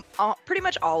 Pretty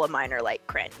much all of mine are like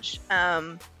cringe.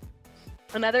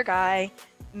 Another guy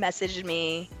messaged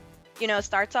me, you know,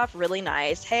 starts off really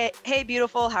nice. Hey,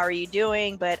 beautiful, how are you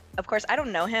doing? But of course, I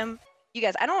don't know him. You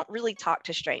guys, I don't really talk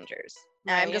to strangers.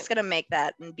 And I'm just going to make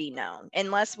that and be known.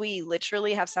 Unless we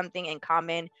literally have something in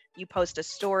common, you post a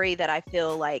story that I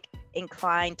feel like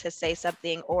inclined to say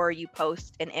something, or you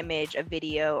post an image, a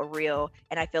video, a reel,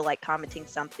 and I feel like commenting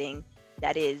something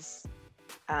that is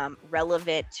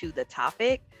relevant to the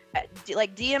topic.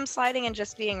 Like DM sliding and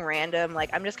just being random. Like,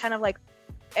 I'm just kind of like,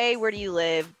 hey, where do you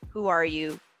live? Who are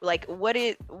you? Like, what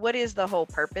is the whole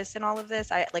purpose in all of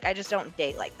this? I just don't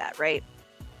date like that, right?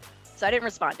 So I didn't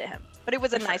respond to him, but it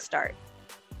was a nice start.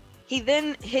 He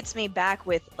then hits me back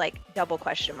with like double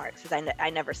question marks because I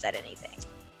never said anything.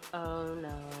 Oh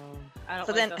no, I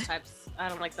don't those types. I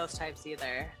don't like those types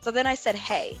either. So then I said,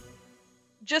 hey,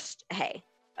 just hey,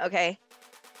 okay?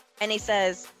 And he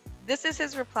says, This is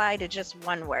his reply to just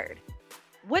one word.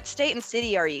 What state and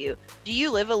city are you? Do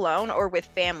you live alone or with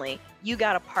family? You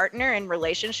got a partner in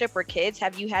relationship or kids?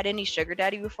 Have you had any sugar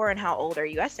daddy before, and how old are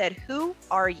you? I said, who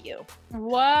are you?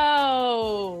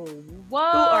 Whoa. Who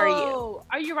are you?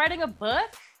 Are you writing a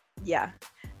book? Yeah.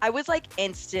 I was like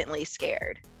instantly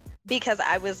scared because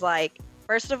I was like,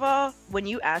 first of all, when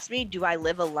you asked me, do I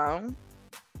live alone?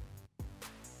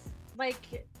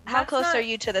 Like, How close are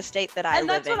you to the state that I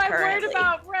live in currently? And that's what I'm worried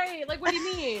about, right? Like, what do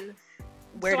you mean?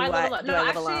 Where do I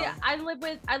live alone?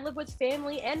 I live with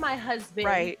family and my husband.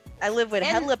 Right. I live with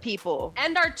hella people.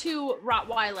 And our 2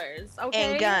 Rottweilers,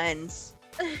 okay? And guns.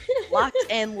 Locked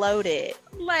and loaded.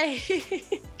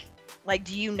 Like,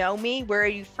 do you know me? Where are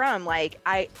you from?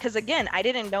 Because again, I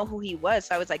didn't know who he was.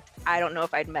 So I was like, I don't know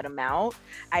if I'd met him out.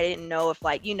 I didn't know if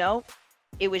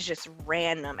it was just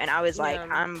random. And I was like,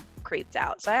 I'm creeped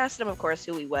out. So I asked him, of course,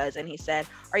 who he was. And he said,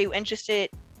 are you interested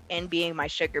in being my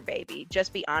sugar baby?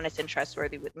 Just be honest and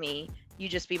trustworthy with me. You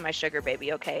just be my sugar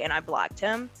baby, okay? And I blocked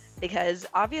him because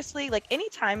obviously, like,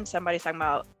 anytime somebody's talking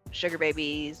about sugar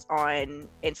babies on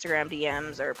Instagram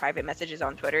DMs or private messages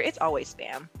on Twitter, it's always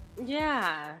spam.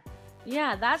 Yeah.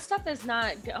 Yeah, that stuff is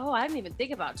not. Oh, I didn't even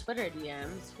think about Twitter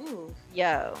DMs. Ooh.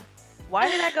 Yo, why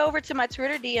did I go over to my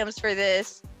Twitter DMs for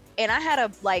this? And I had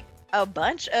a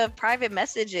bunch of private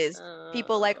messages.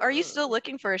 People like, are you still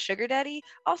looking for a sugar daddy?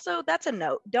 Also, that's a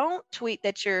note. Don't tweet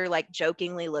that you're like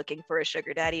jokingly looking for a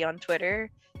sugar daddy on Twitter.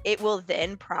 It will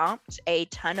then prompt a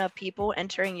ton of people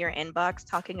entering your inbox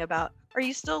talking about, are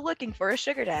you still looking for a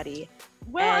sugar daddy?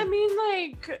 Well, I mean,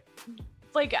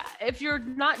 like if you're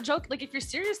not joking, like if you're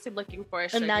seriously looking for a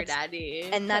sugar daddy,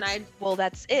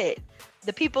 that's it.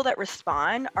 The people that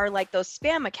respond are like those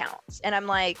spam accounts, and I'm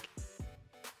like,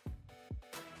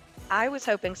 I was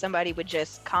hoping somebody would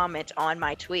just comment on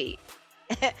my tweet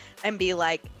and be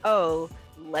like, oh,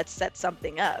 let's set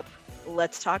something up.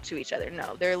 Let's talk to each other.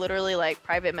 No, they're literally like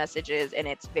private messages, and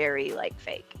it's very like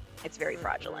fake. It's very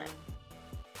fraudulent.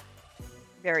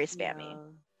 Very spammy.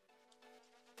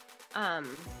 Yeah.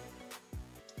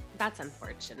 That's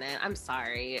unfortunate. I'm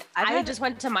sorry. I just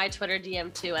went to my Twitter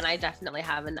DM too, and I definitely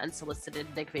have an unsolicited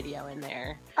dick video in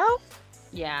there. Oh.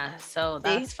 Yeah, so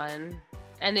that's fun.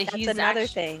 And that's another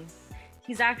thing.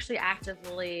 He's actually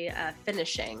actively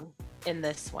finishing in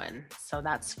this one, so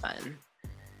that's fun.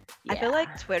 Yeah. I feel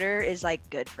like Twitter is like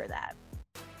good for that.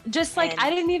 Just like we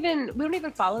don't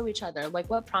even follow each other. Like,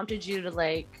 what prompted you to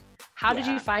like? How did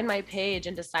you find my page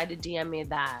and decide to DM me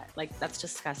that? Like, that's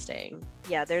disgusting.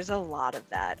 Yeah, there's a lot of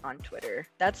that on Twitter.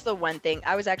 That's the one thing.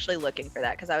 I was actually looking for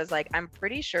that because I was like, I'm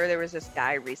pretty sure there was this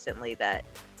guy recently that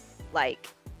like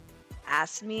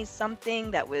asked me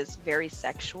something that was very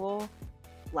sexual,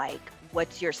 like,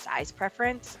 what's your size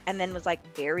preference? And then was like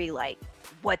very like,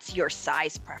 what's your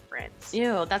size preference?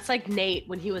 Ew, that's like Nate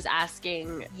when he was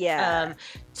asking,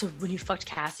 so when you fucked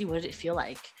Cassie, what did it feel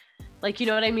like? Like, you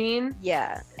know what I mean?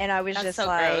 Yeah. And I was just so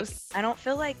like, gross. I don't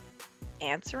feel like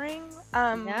answering.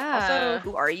 Also,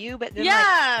 who are you? But then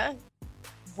like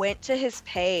went to his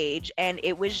page, and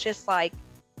it was just like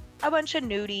a bunch of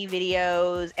nudie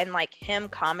videos and like him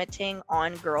commenting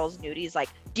on girls' nudies, like,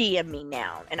 DM me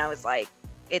now. And I was like,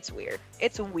 it's weird.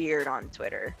 It's weird on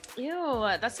Twitter. Ew,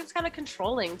 that seems kind of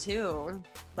controlling too.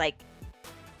 Like,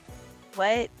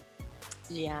 what?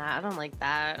 Yeah, I don't like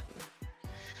that.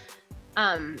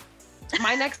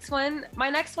 My next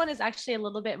one is actually a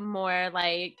little bit more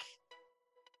like,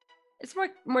 it's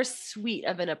more sweet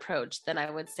of an approach than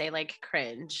I would say like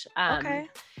cringe. Okay.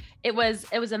 It was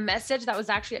a message that was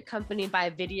actually accompanied by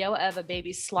a video of a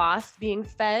baby sloth being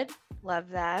fed. Love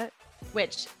that.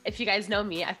 Which, if you guys know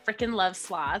me, I freaking love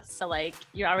sloths. So like,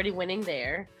 you're already winning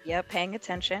there. Yep, paying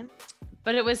attention.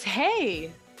 But it was,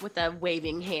 hey, with a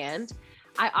waving hand.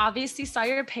 I obviously saw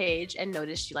your page and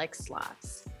noticed you like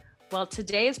sloths. Well,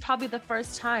 today is probably the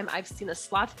first time I've seen a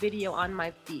sloth video on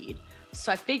my feed.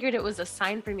 So I figured it was a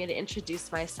sign for me to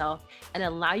introduce myself and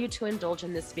allow you to indulge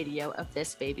in this video of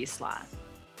this baby sloth.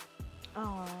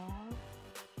 Aww.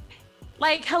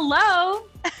 Like, hello.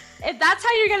 If that's how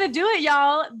you're going to do it,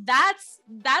 y'all, that's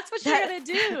what you're going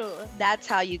to do. That's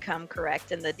how you come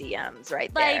correct in the DMs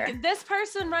right there. Like, this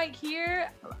person right here,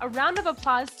 a round of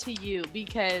applause to you,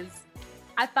 because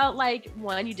I felt like,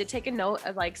 one, you did take a note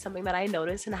of like something that I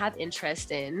noticed and have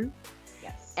interest in.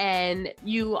 Yes. And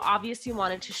you obviously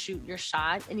wanted to shoot your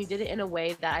shot, and you did it in a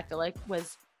way that I feel like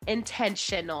was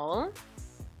intentional.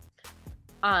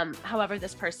 However,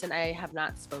 this person I have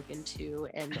not spoken to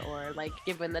and or like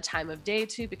given the time of day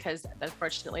to, because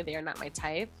unfortunately they are not my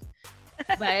type.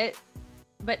 But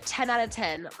 10 out of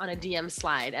 10 on a DM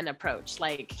slide and approach,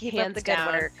 like, keep hands up the good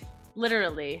down. work.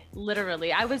 Literally.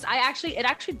 It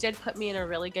actually did put me in a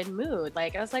really good mood.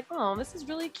 Like, I was like, oh, this is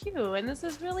really cute and this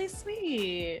is really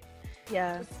sweet.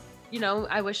 Yeah. Just, you know,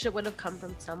 I wish it would have come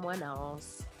from someone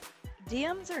else.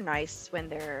 DMs are nice when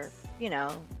they're, you know,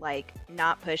 like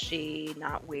not pushy,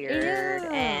 not weird,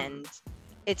 and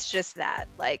it's just that.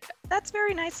 Like, that's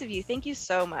very nice of you. Thank you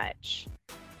so much,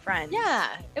 friends.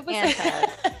 Yeah, it was.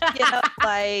 And, you know,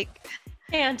 like,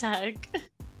 hand hug.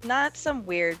 Not some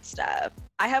weird stuff.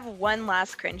 I have one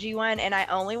last cringy one, and I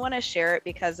only want to share it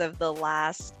because of the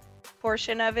last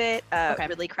portion of it. Okay.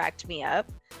 Really cracked me up.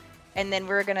 And then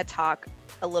we're gonna talk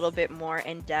a little bit more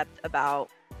in depth about,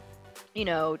 you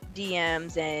know,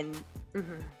 DMs and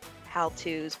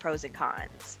how-tos, pros and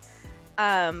cons.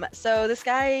 So this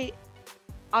guy,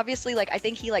 obviously, like, I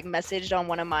think he like messaged on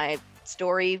one of my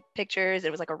story pictures.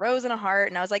 It was like a rose and a heart,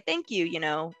 and I was like, thank you, you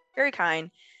know, very kind.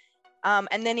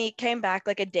 And then he came back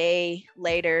like a day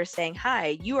later saying,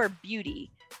 hi, you are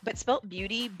beauty, but spelt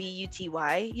beauty,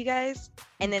 B-U-T-Y, you guys.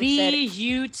 And then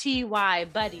B-U-T-Y,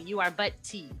 buddy, you are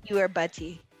butty. You are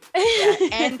butty. Yeah,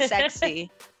 and sexy.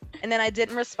 And then I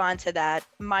didn't respond to that.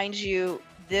 Mind you,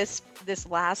 this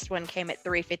last one came at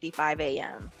 3:55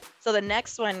 a.m. So the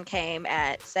next one came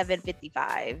at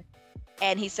 7:55.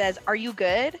 And he says, are you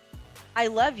good? I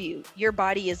love you. Your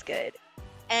body is good.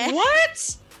 And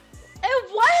what?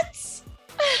 And what?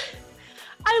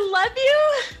 I love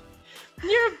you.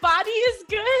 Your body is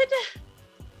good.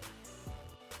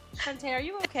 Shantae, are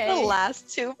you okay? The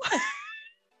last two.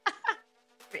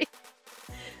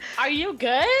 Are you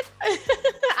good?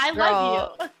 I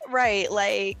love you. Right,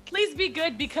 like, please be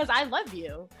good because I love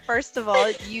you. First of all,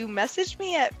 you messaged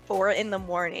me at 4 a.m.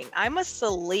 I'm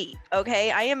asleep, okay?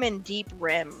 I am in deep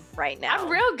REM right now. I'm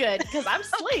real good because I'm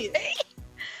asleep. Okay?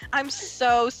 I'm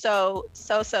so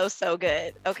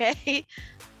good, okay?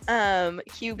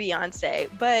 Cue Beyonce.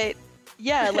 But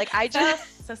yeah, like, I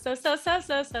just so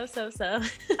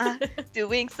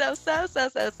doing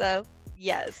so.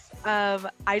 Yes.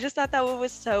 I just thought that one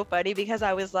was so funny because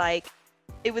I was like,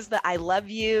 it was the I love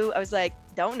you. I was like,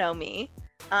 don't know me.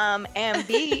 And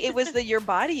B, it was the your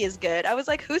body is good. I was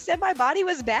like, who said my body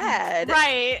was bad?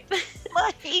 Right.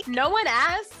 Like, no one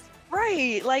asked.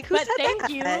 Right. Like, who said thank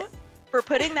that? you For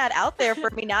putting that out there for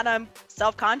me. Now that I'm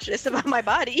self-conscious about my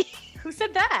body. Who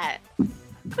said that?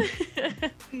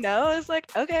 No, it's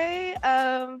like, okay,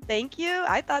 thank you.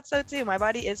 I thought so too. My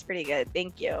body is pretty good.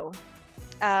 Thank you.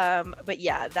 But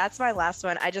yeah, that's my last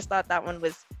one. I just thought that one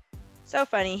was so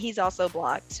funny. He's also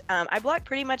blocked. I blocked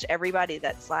pretty much everybody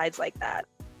that slides like that.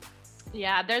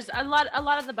 Yeah, there's a lot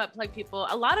of the butt plug people.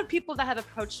 A lot of people that have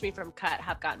approached me from Cut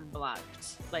have gotten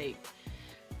blocked. Like,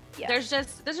 yeah. There's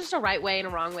just a right way and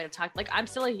a wrong way to talk. Like, I'm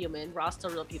still a human. We're all still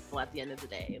real people at the end of the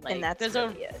day. Like, and that's there's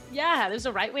really it. Yeah, there's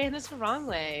a right way and there's a wrong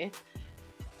way.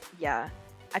 Yeah.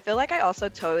 I feel like I also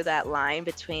toe that line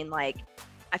between, like,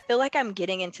 I feel like I'm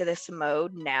getting into this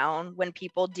mode now when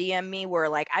people DM me where,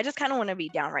 like, I just kind of want to be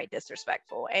downright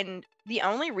disrespectful. And the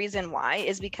only reason why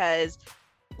is because,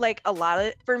 like,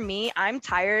 for me, I'm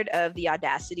tired of the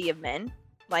audacity of men.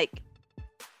 Like,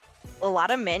 a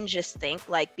lot of men just think,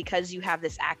 like, because you have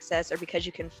this access or because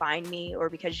you can find me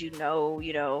or because you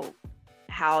know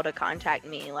how to contact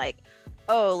me, like,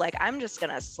 oh, like, I'm just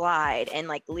gonna slide and,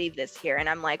 like, leave this here. And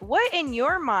I'm like, what in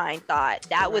your mind thought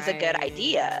that was a good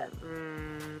idea?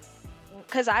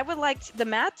 Because I would like the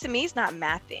math to me is not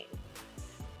mathing.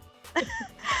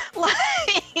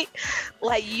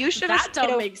 like you should have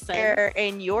don't make sense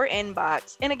in your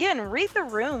inbox. And again, read the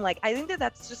room. Like, I think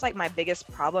that's just, like, my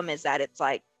biggest problem is that it's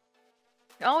like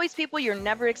always people you're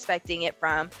never expecting it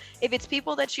from. If it's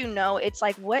people that you know, it's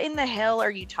like, what in the hell are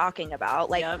you talking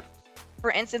about? Like, yep. For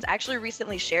instance, I actually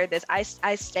recently shared this. I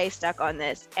stay stuck on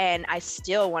this and I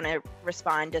still want to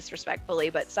respond disrespectfully,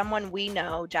 but someone we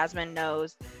know, Jasmine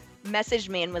knows, messaged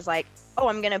me and was like, oh,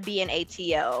 I'm gonna be in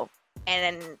ATO,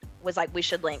 and was like, we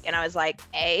should link. And I was like,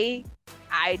 I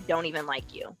don't even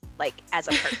like you, like, as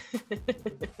a person.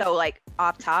 So, like,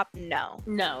 off top, no.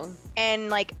 And,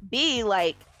 like, B,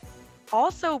 like,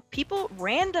 also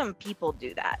random people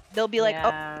do that. They'll be like, oh,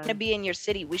 I'm gonna be in your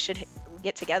city, we should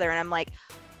get together. And I'm like,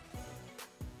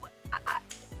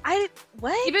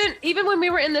 what? Even when we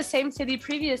were in the same city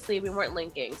previously, we weren't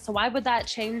linking. So why would that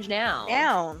change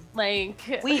now? Like,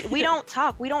 we don't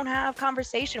talk. We don't have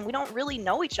conversation. We don't really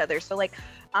know each other. So, like,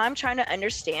 I'm trying to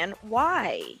understand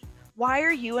why. Why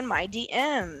are you in my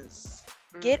DMs?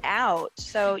 Get out.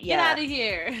 So, yeah. Get out of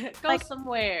here. Go, like,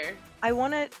 somewhere. I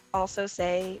want to also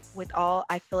say,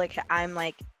 I feel like I'm,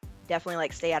 like, definitely,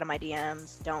 like, stay out of my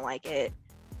DMs. Don't like it.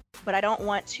 But I don't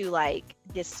want to, like,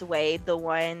 dissuade the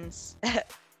ones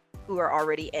who are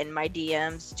already in my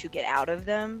DMs to get out of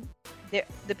them.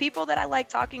 the people that I like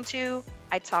talking to,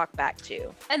 I talk back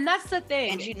to. And that's the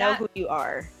thing. And you know who you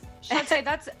are. Shantae,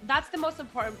 that's the most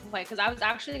important point, because I was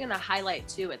actually going to highlight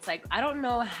too. It's like, I don't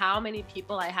know how many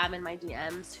people I have in my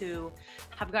DMs who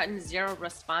have gotten zero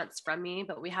response from me,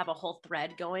 but we have a whole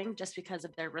thread going just because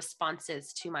of their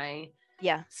responses to my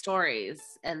stories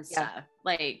and stuff.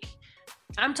 Like,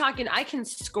 I'm talking, I can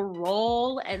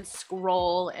scroll and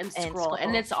scroll and scroll,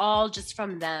 and it's all just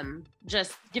from them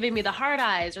just giving me the heart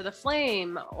eyes or the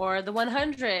flame or the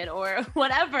 100 or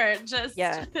whatever. Just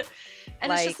and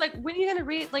like, it's just like, when are you gonna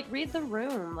read the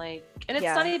room? Like, and it's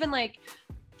not even like,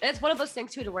 it's one of those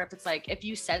things too, to where if it's like, if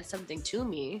you said something to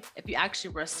me, if you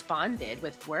actually responded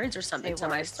with words or something to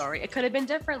my story, it could have been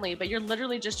differently, but you're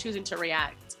literally just choosing to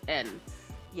react. And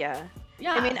yeah,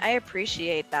 I mean, I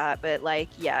appreciate that, but like,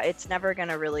 it's never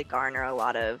gonna really garner a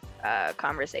lot of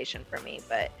conversation for me.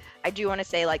 But I do want to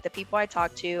say, like, the people I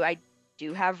talk to, I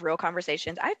do have real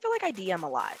conversations. I feel like I DM a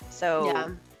lot,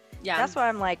 so that's why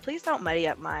I'm like, please don't muddy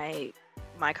up my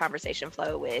conversation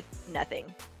flow with nothing.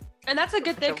 And that's a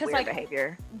good thing, because like,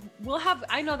 behavior.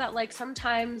 I know that like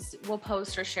sometimes we'll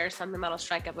post or share something that'll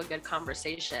strike up a good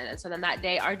conversation, and so then that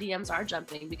day our DMs are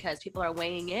jumping because people are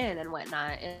weighing in and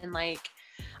whatnot. And like,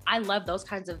 I love those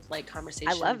kinds of like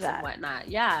conversations. I love that. And whatnot.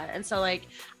 Yeah. And so like,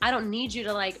 I don't need you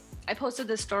to like, I posted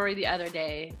this story the other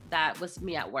day that was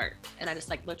me at work, and I just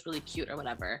like looked really cute or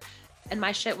whatever, and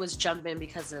my shit was jumping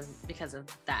because of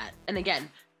that. And again,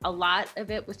 a lot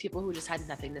of it was people who just had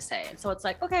nothing to say. And so it's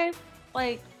like, okay,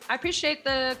 like, I appreciate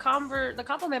the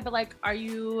compliment, but like,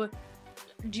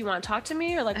 do you want to talk to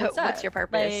me, or like, what's up? What's your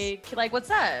purpose? Like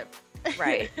what's up?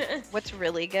 Right. What's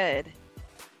really good?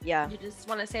 Yeah. You just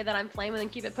want to say that I'm flaming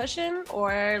and keep it pushing,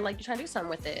 or like you're trying to do something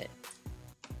with it?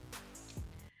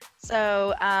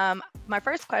 So my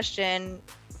first question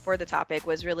for the topic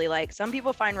was really like, some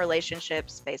people find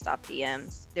relationships based off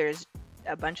DMs. There's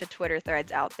a bunch of Twitter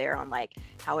threads out there on like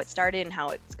how it started and how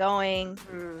it's going.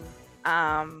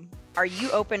 Are you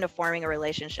open to forming a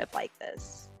relationship like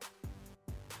this?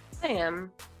 I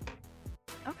am.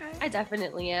 Okay. I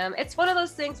definitely am. It's one of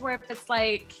those things where if it's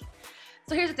like,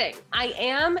 so here's the thing. I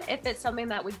am if it's something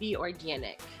that would be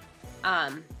organic.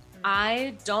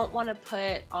 I don't want to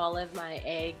put all of my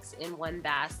eggs in one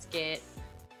basket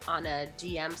on a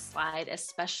DM slide,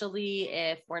 especially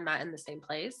if we're not in the same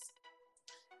place.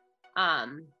 I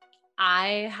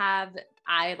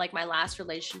like, my last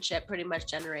relationship pretty much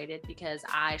generated because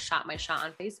I shot my shot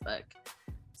on Facebook.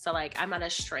 So like, I'm not a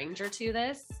stranger to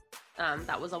this.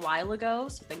 That was a while ago,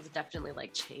 so things have definitely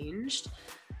like changed.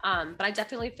 But I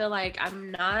definitely feel like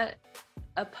I'm not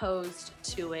opposed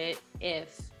to it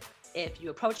if you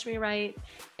approach me right,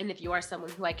 and if you are someone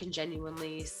who I can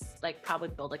genuinely like probably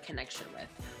build a connection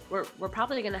with. We're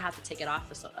probably gonna have to take it off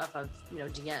of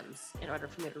DMs in order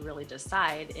for me to really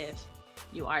decide if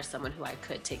you are someone who I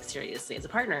could take seriously as a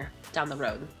partner down the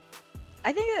road.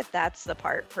 I think that's the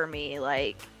part for me.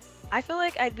 Like, I feel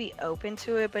like I'd be open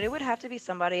to it, but it would have to be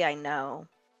somebody I know.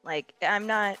 Like, I'm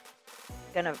not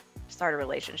gonna start a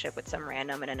relationship with some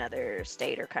random in another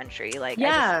state or country. Like,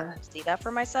 I just see that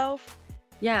for myself.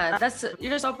 Yeah,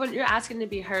 you're just open. You're asking to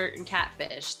be hurt and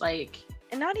catfished, like.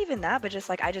 And not even that, but just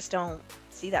like, I just don't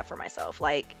see that for myself.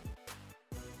 Like,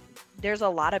 there's a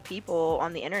lot of people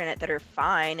on the internet that are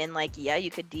fine, and like, yeah,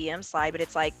 you could DM slide, but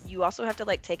it's like, you also have to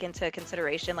like take into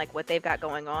consideration like what they've got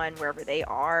going on wherever they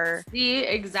are. See,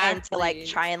 exactly. And to like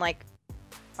try and like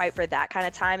fight for that kind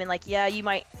of time, and like, yeah, you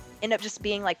might end up just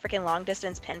being like freaking long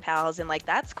distance pen pals, and like,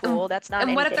 that's cool. That's not.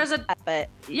 And what if there's what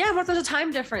if there's a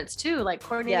time difference too, like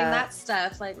coordinating that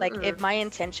stuff, like if my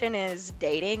intention is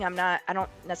dating, I don't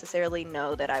necessarily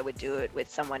know that I would do it with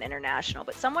someone international,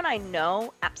 but someone I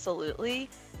know, absolutely.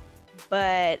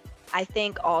 But I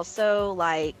think also,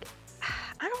 like,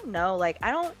 I don't know, like,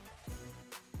 I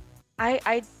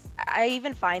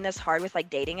even find this hard with like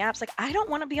dating apps. Like, I don't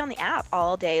want to be on the app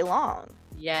all day long.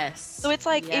 Yes. So it's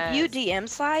like, if you DM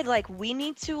slide, like, we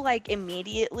need to like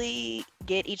immediately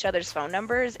get each other's phone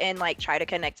numbers and like try to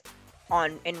connect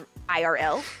in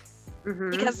IRL.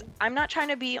 Because I'm not trying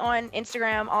to be on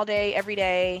Instagram all day, every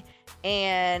day,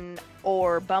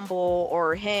 or Bumble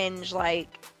or Hinge. Like,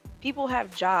 people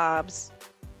have jobs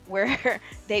where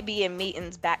they be in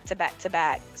meetings back to back to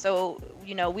back. So,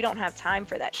 we don't have time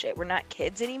for that shit. We're not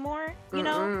kids anymore, you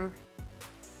know?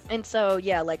 And so,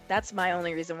 yeah, like, that's my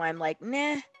only reason why I'm like,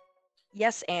 nah,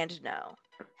 yes and no.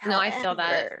 No, I feel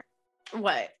that.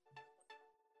 What?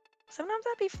 Sometimes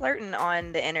I'd be flirting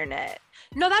on the internet.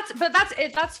 No, that's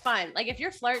it. That's fine. Like, if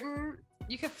you're flirting,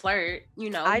 you could flirt,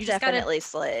 I definitely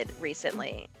slid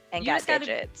recently and got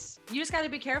digits. You just got to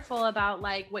be careful about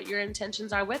like what your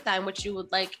intentions are with that and what you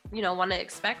would like, want to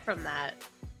expect from that.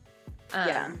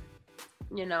 Yeah.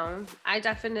 You know, I'm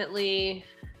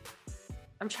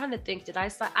trying to think, did I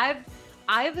slide?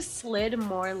 I've slid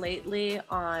more lately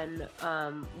on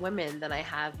women than I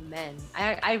have men.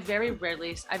 I very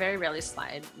rarely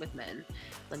slide with men.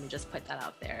 Let me just put that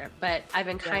out there. But I've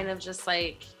been kind of just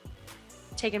like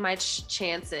taking my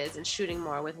chances and shooting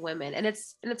more with women, and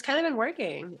it's kind of been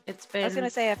working. It's been. I was gonna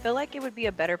say, I feel like it would be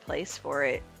a better place for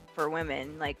it for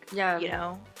women. Like, you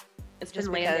know, it's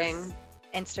just been landing.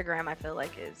 Instagram, I feel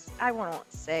like is, I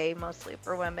won't say mostly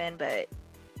for women, but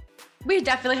we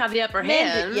definitely have the upper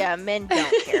hand. Men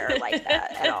don't care like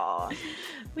that at all.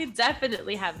 We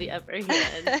definitely have the upper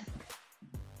hand.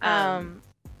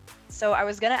 So I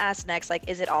was gonna ask next, like,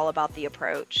 is it all about the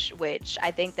approach? Which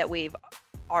I think that we've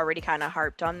already kind of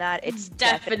harped on that. It's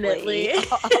definitely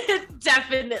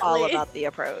all about the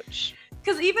approach.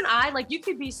 Because even you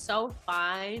could be so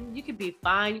fine. You could be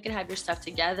fine. You can have your stuff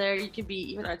together. You could be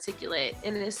even articulate.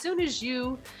 And as soon as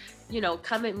you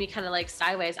come at me kind of like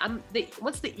sideways,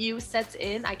 once the ew sets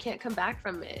in, I can't come back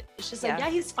from it. It's just like,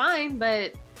 he's fine,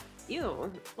 but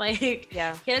ew. Like, he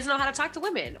doesn't know how to talk to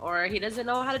women, or he doesn't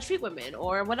know how to treat women,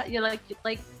 or what, Yeah.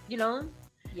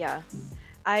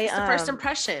 It's the first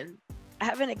impression. I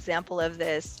have an example of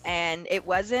this, and it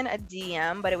wasn't a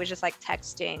DM, but it was just like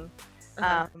texting.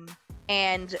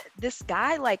 And this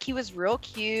guy, like, he was real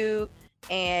cute.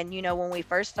 And, when we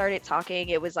first started talking,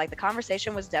 it was like the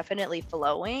conversation was definitely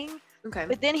flowing. Okay.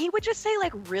 But then he would just say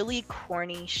like really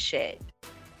corny shit.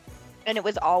 And it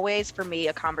was always, for me,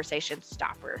 a conversation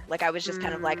stopper. Like, I was just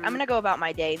kind of like, I'm going to go about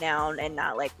my day now and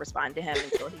not like respond to him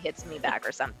until he hits me back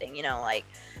or something, like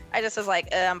I just was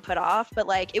like, I'm put off. But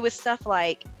like, it was stuff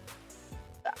like,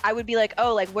 I would be like,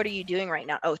 oh, like, what are you doing right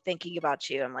now? Oh, thinking about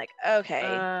you. I'm like, okay.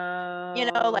 Yeah.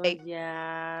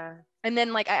 And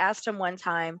then like, I asked him one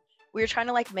time, we were trying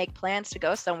to like make plans to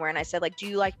go somewhere, and I said like, do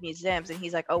you like museums? And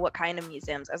he's like, oh, what kind of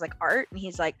museums? I was like, art. And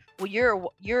he's like, well,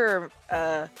 you're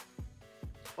a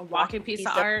walking piece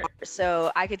of art,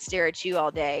 so I could stare at you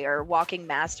all day, or walking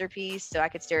masterpiece, so I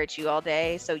could stare at you all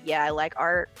day. So yeah, I like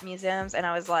art museums. And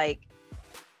I was like,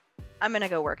 I'm gonna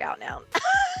go work out now.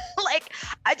 Like,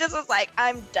 I just was like,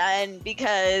 I'm done,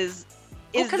 because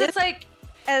it's like,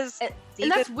 as deep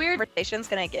and that's as weird conversation's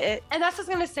gonna get. And that's what I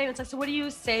was gonna say. It's like, so what do you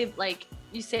say? Like,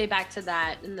 you say back to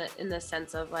that in the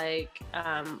sense of like,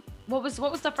 what was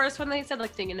the first one they said?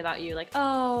 Like, thinking about you, like,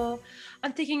 oh,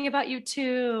 I'm thinking about you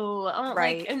too.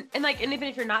 Right. Like, and even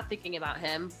if you're not thinking about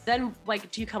him, then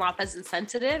like, do you come off as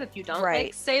insensitive if you don't Right.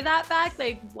 like say that back?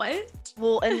 Like, what?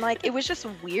 Well, and like, it was just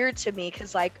weird to me,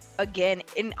 because like, again,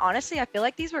 and honestly, I feel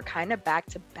like these were kind of back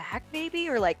to back, maybe,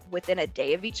 or like within a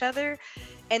day of each other.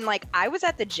 And like, I was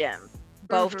at the gym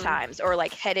both times, or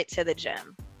like headed to the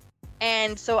gym.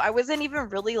 And so I wasn't even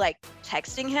really like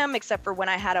texting him, except for when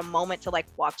I had a moment to like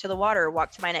walk to the water or walk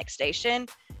to my next station.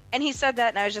 And he said that,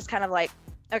 and I was just kind of like,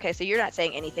 okay, so you're not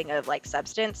saying anything of like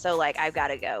substance. So like, I've got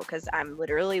to go, because I'm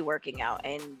literally working out,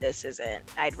 and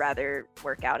I'd rather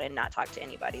work out and not talk to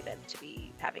anybody than to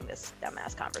be having this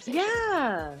dumbass conversation.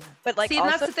 Yeah. But like, see,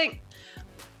 also, that's the thing.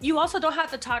 You also don't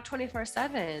have to talk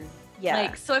 24/7. Yeah.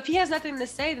 Like, so if he has nothing to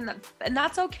say, then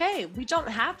that's okay. We don't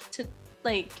have to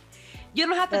like. You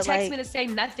don't have to text me to say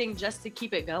nothing just to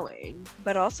keep it going.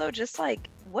 But also just like,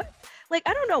 what? Like,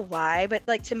 I don't know why, but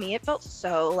like, to me, it felt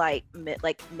so like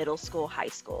middle school, high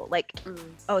school. Like,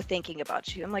 oh, thinking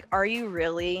about you. I'm like, are you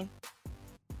really?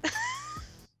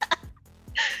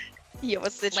 You have a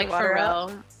situation. Like, for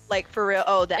real. Like, for real.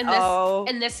 Oh, that.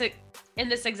 In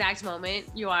this exact moment,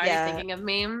 you are thinking of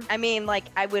me. I mean, like,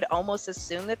 I would almost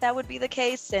assume that would be the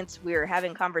case, since we're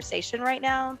having conversation right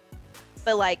now.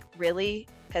 But like, really?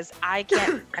 Because I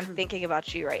can't, I'm thinking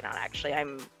about you right now, actually.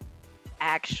 I'm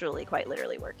actually quite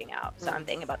literally working out. So I'm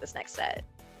thinking about this next set.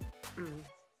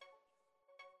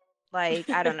 Like,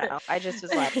 I don't know. I just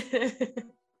was like,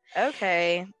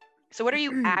 okay. So what are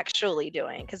you actually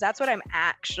doing? Because that's what I'm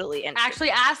actually interested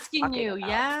actually asking you. about.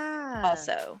 Yeah.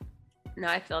 Also. No,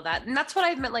 I feel that. And that's what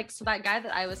I meant. Like, so that guy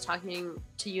that I was talking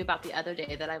to you about the other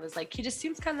day, that I was like, he just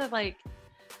seems kind of like,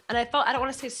 and I don't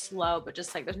want to say slow, but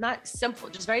just like, there's not simple,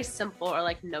 just very simple, or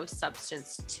like no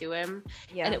substance to him.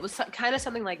 Yeah. And it was kind of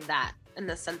something like that, in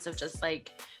the sense of just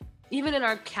like, even in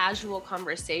our casual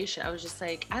conversation, I was just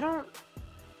like,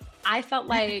 I felt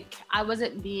like I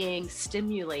wasn't being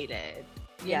stimulated,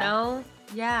 you know?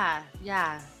 Yeah.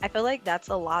 Yeah. I feel like that's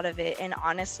a lot of it. And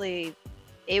honestly,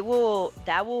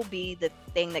 that will be the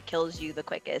thing that kills you the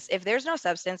quickest. If there's no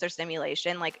substance or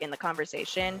stimulation, like in the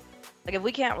conversation, like if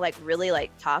we can't like really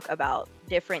like talk about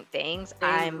different things,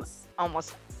 I'm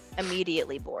almost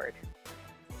immediately bored.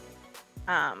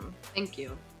 Thank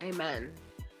you. Amen.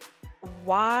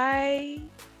 Why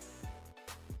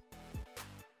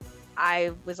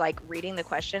I was like reading the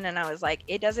question and I was like,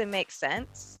 it doesn't make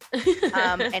sense.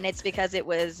 And it's because it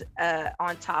was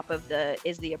on top of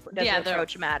does the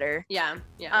approach matter? Yeah.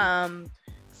 Yeah.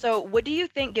 So what do you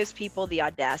think gives people the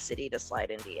audacity to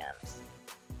slide in DMs?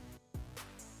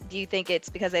 Do you think it's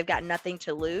because they've got nothing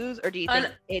to lose, or do you think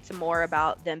it's more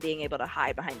about them being able to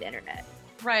hide behind the internet?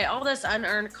 Right. All this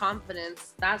unearned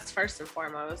confidence, that's first and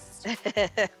foremost.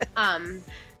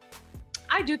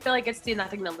 I do feel like it's the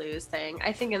nothing to lose thing.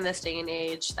 I think in this day and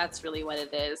age, that's really what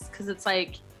it is. Because it's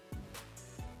like, I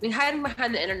mean, hiding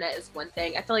behind the internet is one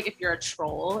thing. I feel like if you're a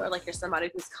troll or like you're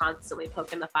somebody who's constantly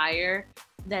poking the fire,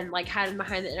 then like hiding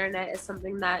behind the internet is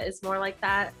something that is more like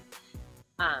that.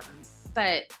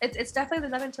 But it's definitely the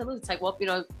nothing to lose. It's like, well, you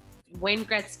know, Wayne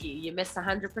Gretzky, you miss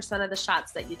 100% of the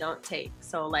shots that you don't take.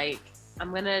 So like,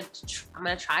 I'm gonna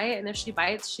try it, and if she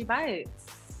bites, she bites.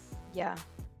 Yeah,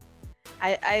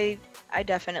 I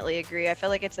definitely agree. I feel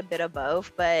like it's a bit of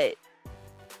both, but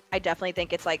I definitely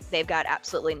think it's like they've got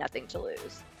absolutely nothing to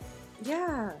lose.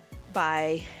 Yeah.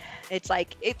 It's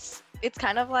like it's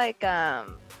kind of like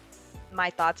my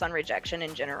thoughts on rejection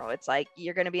in general. It's like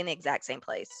you're gonna be in the exact same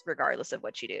place regardless of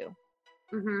what you do.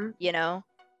 Mm-hmm. You know,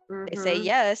 Mm-hmm. they say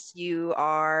yes, you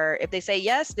are. If they say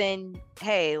yes, then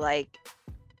hey, like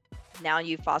now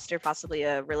you foster possibly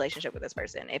a relationship with this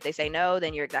person. If they say no,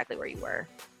 then you're exactly where you were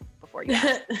before you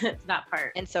asked. That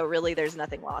part. And so really there's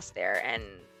nothing lost there. And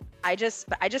I just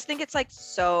think it's like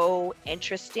so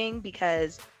interesting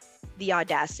because the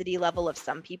audacity level of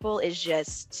some people is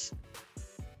just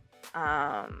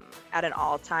at an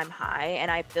all-time high. And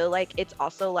I feel like it's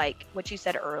also like what you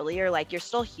said earlier, like you're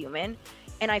still human.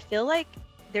 And I feel like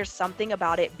there's something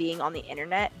about it being on the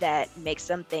internet that makes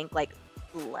them think like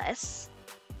less,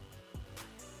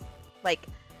 like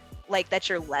that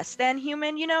you're less than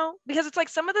human, you know? Because it's like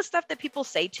some of the stuff that people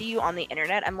say to you on the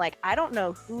internet, I'm like, I don't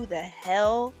know who the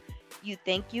hell you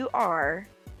think you are.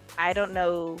 I don't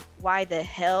know why the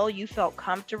hell you felt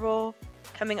comfortable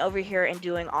coming over here and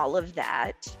doing all of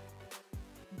that.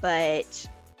 But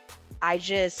I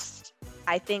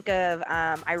think of,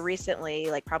 I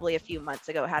recently, like probably a few months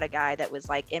ago, had a guy that was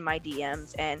like in my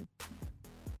DMs, and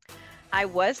I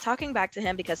was talking back to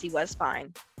him because he was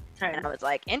fine. Okay. And I was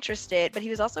like interested, but he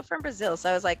was also from Brazil. So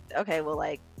I was like, okay, well,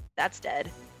 like that's dead.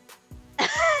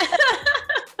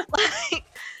 Like,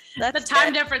 that's the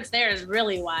time dead. difference there is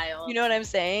really wild. You know what I'm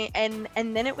saying? And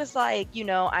then it was like, you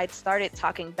know, I'd started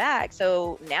talking back.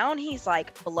 So now he's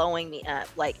like blowing me up.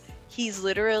 Like he's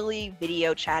literally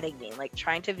video chatting me, like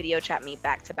trying to video chat me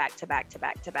back to back to back to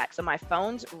back to back. So my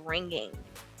phone's ringing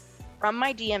from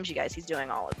my DMs, you guys. He's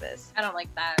doing all of this. I don't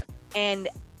like that. And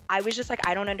I was just like,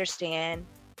 I don't understand.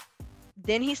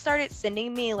 Then he started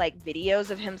sending me like videos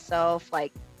of himself,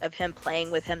 like of him playing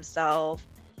with himself.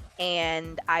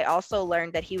 And I also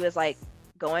learned that he was like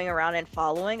going around and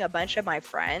following a bunch of my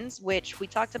friends, which we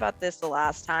talked about this the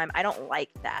last time. I don't like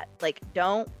that. Like,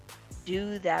 don't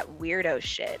do that weirdo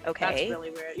shit. Okay. That's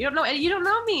really weird. You don't know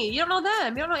me. You don't know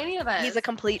them. You don't know any of us. He's a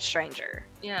complete stranger.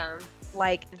 Yeah.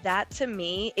 Like that to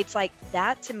me, it's like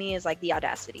that to me is like the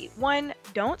audacity. One,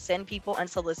 don't send people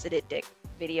unsolicited dick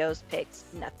videos, pics,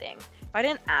 nothing. If I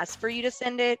didn't ask for you to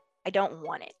send it, I don't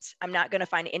want it. I'm not going to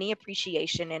find any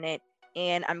appreciation in it,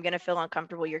 and I'm going to feel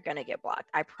uncomfortable. You're going to get blocked.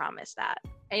 I promise that.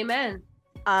 Amen.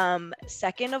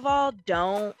 Second of all,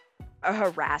 don't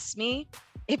harass me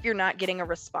if you're not getting a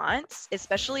response,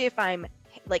 especially if I'm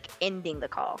like ending the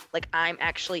call. Like I'm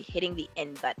actually hitting the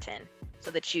end button so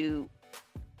that you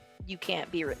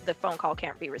can't be, the phone call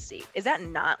can't be received. Is that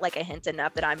not like a hint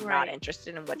enough that I'm not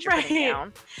interested in what you're putting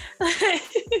down?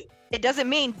 It doesn't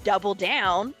mean double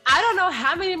down. I don't know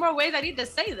how many more ways I need to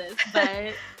say this,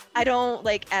 but I don't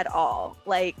like at all.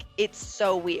 Like it's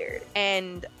so weird.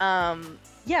 And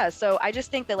yeah, so I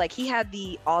just think that like he had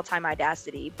the all-time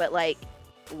audacity, but like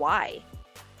why?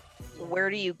 Where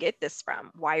do you get this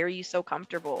from? Why are you so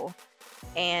comfortable?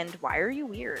 And why are you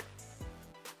weird?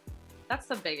 That's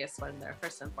the biggest one there,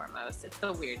 first and foremost. It's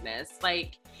the weirdness.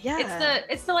 Like, yeah,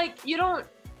 it's the like, you don't,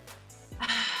 I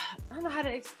don't know how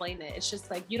to explain it. It's just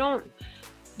like, you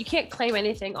can't claim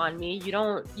anything on me.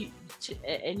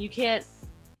 And you can't,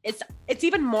 it's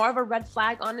even more of a red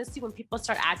flag, honestly, when people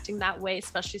start acting that way,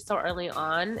 especially so early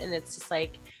on. And it's just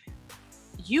like,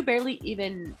 you barely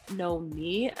even know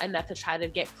me enough to try to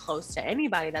get close to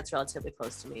anybody that's relatively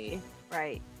close to me.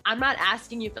 Right. I'm not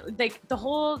asking you, like the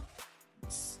whole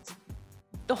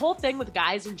thing with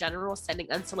guys in general sending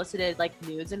unsolicited like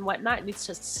nudes and whatnot needs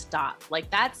to stop. Like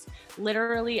that's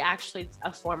literally actually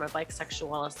a form of like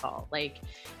sexual assault. Like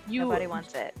nobody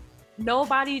wants it.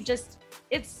 Nobody, just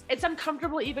it's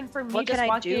uncomfortable even for me. What just can I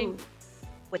walking do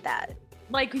with that?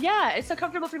 Like, yeah, it's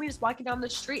uncomfortable for me just walking down the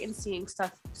street and seeing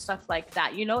stuff like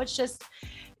that. You know, it's just,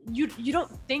 you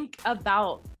don't think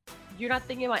about, you're not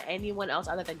thinking about anyone else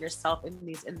other than yourself in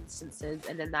these instances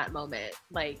and in that moment.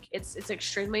 Like, it's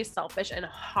extremely selfish and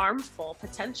harmful,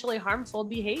 potentially harmful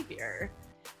behavior.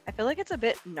 I feel like it's a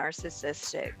bit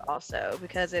narcissistic also,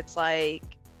 because it's like,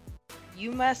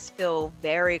 you must feel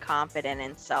very confident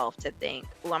in self to think,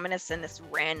 oh, I'm gonna send this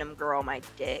random girl my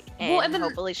dick, and then,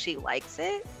 hopefully she likes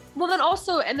it. Well, then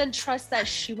also, and then trust that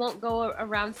she won't go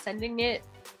around sending it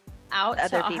out to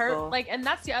other her. people. Like, and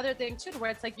that's the other thing too, where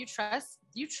it's like,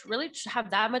 you really have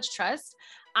that much trust.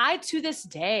 I, to this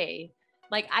day,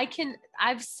 like,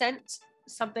 I've sent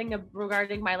something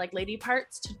regarding my like lady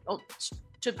parts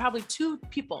to probably 2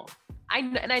 people.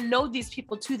 I know these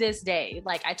people to this day.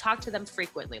 Like, I talk to them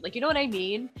frequently. Like, you know what I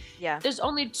mean? Yeah. There's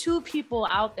only 2 people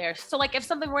out there. So like, if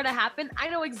something were to happen, I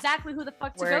know exactly who the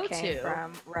fuck to go to.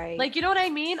 From, right. Like, you know what I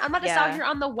mean? I'm not just out here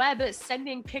on the web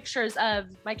sending pictures of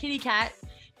my kitty cat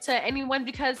to anyone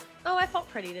because, oh, I felt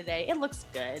pretty today. It looks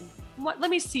good. Let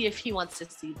me see if he wants to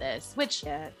see this, which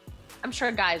I'm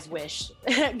sure guys wish.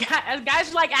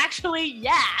 Guys are like, actually,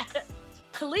 yeah,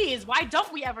 please. Why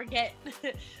don't we ever get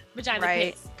vagina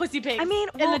pics, pussy pics? I mean,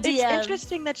 well, it's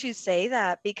interesting that you say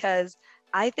that, because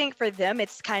I think for them,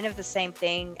 it's kind of the same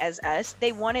thing as us.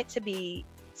 They want it to be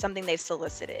something they've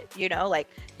solicited, you know, like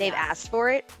they've asked for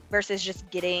it, versus just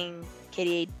getting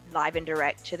kitty live and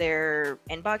direct to their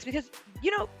inbox, because,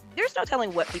 you know, there's no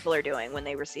telling what people are doing when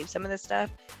they receive some of this stuff.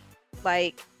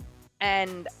 Like,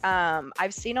 and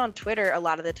I've seen on Twitter a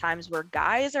lot of the times where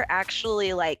guys are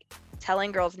actually like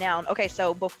telling girls now, okay,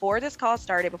 so before this call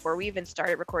started, before we even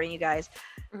started recording you guys,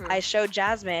 I showed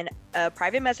Jasmine a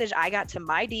private message I got to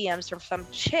my DMs from some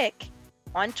chick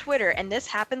on Twitter, and this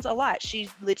happens a lot. She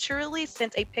literally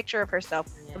sent a picture of herself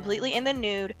completely in the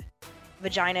nude,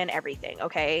 vagina and everything,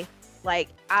 okay? Like,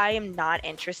 I am not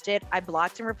interested. I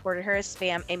blocked and reported her as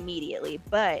spam immediately.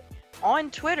 But on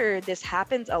Twitter, this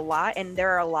happens a lot, and there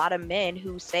are a lot of men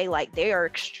who say like they are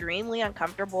extremely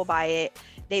uncomfortable by it.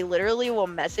 They literally will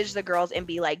message the girls and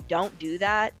be like, don't do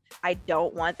that. I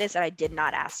don't want this, and I did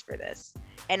not ask for this.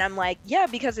 And I'm like, yeah,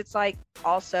 because it's like,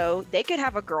 also, they could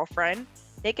have a girlfriend.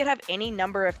 They could have any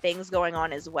number of things going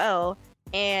on as well.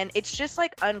 And it's just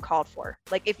like uncalled for.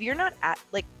 Like, if you're not at,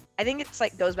 like, I think it's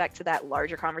like goes back to that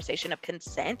larger conversation of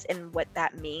consent and what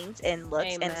that means and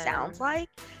looks and sounds like.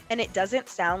 And it doesn't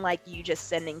sound like you just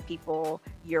sending people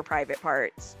your private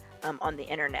parts on the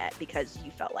internet because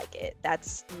you felt like it.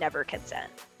 That's never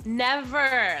consent.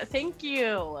 Never. Thank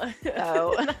you.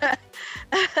 So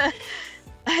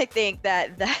I think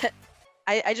that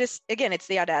I just, again, it's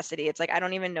the audacity. It's like, I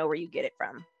don't even know where you get it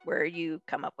from, where you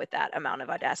come up with that amount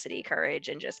of audacity, courage,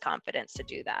 and just confidence to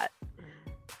do that.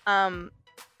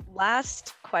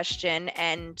 Last question,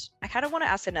 and I kind of want to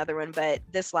ask another one, but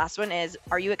this last one is,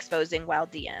 are you exposing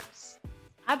wild DMs?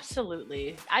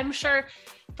 Absolutely. I'm sure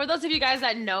for those of you guys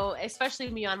that know, especially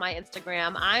me on my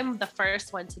Instagram, I'm the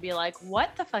first one to be like,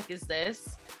 what the fuck is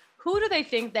this? Who do they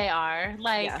think they are?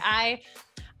 Like, I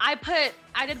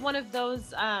did one of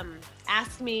those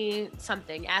ask me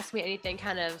anything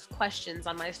kind of questions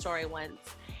on my story once.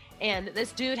 And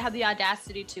this dude had the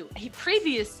audacity he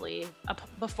previously,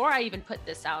 before I even put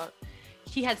this out,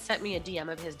 he had sent me a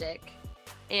DM of his dick.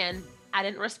 And I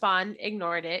didn't respond,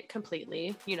 ignored it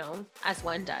completely, you know, as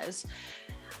one does.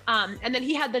 And then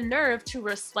he had the nerve to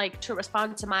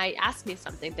respond to my ask me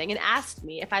something thing and asked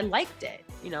me if I liked it.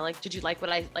 You know, like, did you like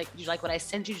what I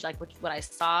sent you? Did you like what I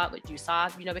saw, what you saw?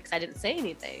 You know, because I didn't say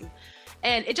anything.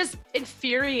 And it just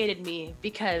infuriated me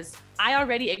because I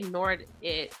already ignored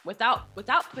it without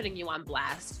putting you on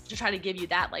blast to try to give you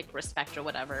that like respect or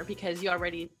whatever, because you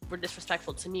already were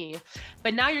disrespectful to me.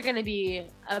 But now you're going to be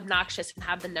obnoxious and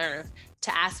have the nerve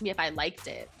to ask me if I liked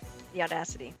it. The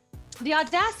audacity.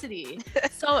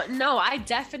 So no, I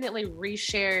definitely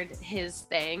reshared his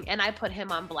thing and I put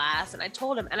him on blast, and I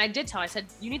told him, and I did tell him, I said,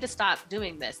 you need to stop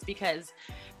doing this, because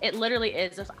it literally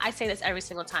is, if I say this every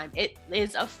single time, it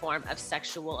is a form of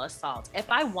sexual assault.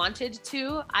 If I wanted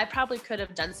to, I probably could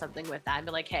have done something with that and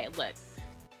be like, hey, look,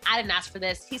 I didn't ask for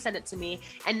this. He sent it to me.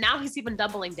 And now he's even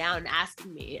doubling down and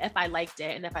asking me if I liked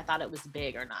it and if I thought it was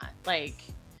big or not. Like,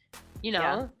 you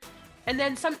know?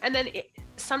 Yeah.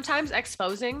 Sometimes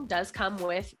exposing does come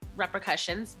with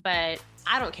repercussions, but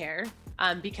I don't care.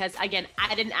 Because again,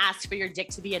 I didn't ask for your dick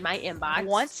to be in my inbox.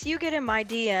 Once you get in my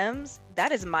DMs,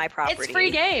 that is my property. It's free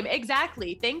game.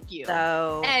 Exactly. Thank you.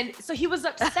 So he was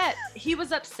upset. He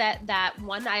was upset that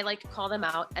one, I like called him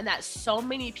out, and that so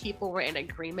many people were in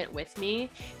agreement with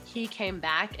me. He came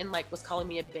back and like was calling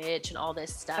me a bitch and all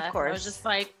this stuff. Of course. I was just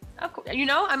like, You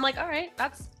know, I'm like, all right,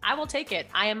 I will take it.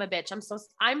 I am a bitch.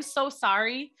 I'm so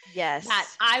sorry. Yes. That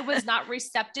I was not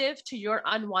receptive to your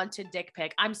unwanted dick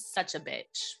pic. I'm such a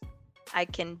bitch. I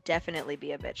can definitely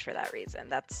be a bitch for that reason.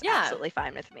 That's absolutely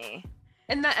fine with me.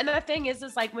 And the thing is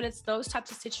like when it's those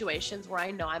types of situations where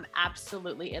I know I'm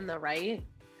absolutely in the right,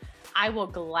 I will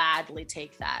gladly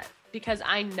take that because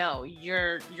I know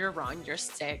you're wrong, you're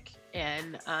sick,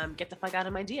 and get the fuck out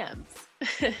of my DMs.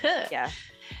 Yeah.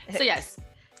 So yes.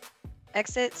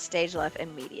 Exit stage left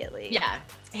immediately. Yeah.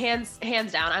 Hands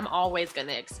down. I'm always going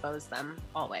to expose them.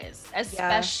 Always.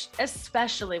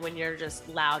 Especially when you're just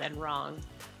loud and wrong.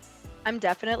 I'm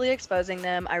definitely exposing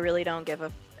them. I really don't give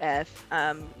a F.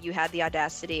 You had the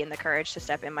audacity and the courage to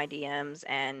step in my DMs.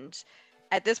 And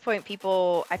at this point,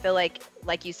 people, I feel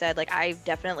like you said, like I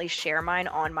definitely share mine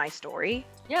on my story.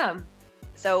 Yeah.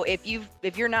 So if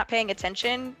you're not paying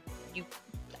attention,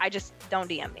 I just don't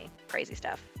DM me crazy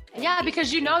stuff. Yeah,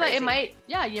 because you know that you might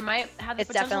have the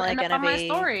potential to end up on my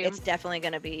story. It's definitely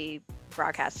going to be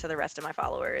broadcast to the rest of my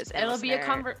followers. It'll be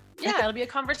it'll be a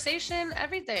conversation,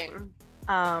 everything.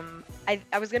 I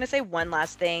was going to say one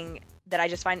last thing that I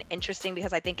just find interesting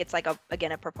because I think it's like a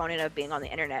proponent of being on the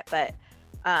internet, but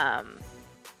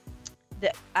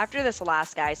after this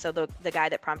last guy, so the guy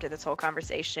that prompted this whole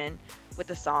conversation with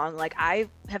the song, like I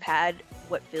have had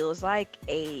what feels like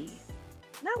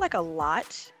not like a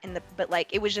lot but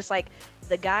like it was just like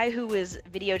the guy who was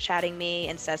video chatting me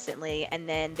incessantly, and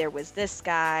then there was this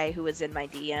guy who was in my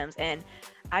DMs, and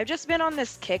I've just been on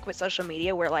this kick with social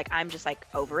media where like I'm just like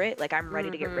over it, like I'm ready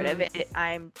to get rid of it.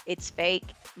 It's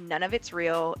fake, none of it's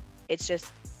real, it's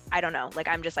just I don't know, like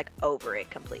I'm just like over it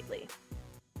completely.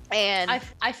 And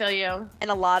I feel you.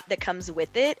 And a lot that comes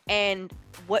with it, and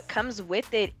what comes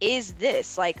with it is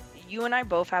this, like you and I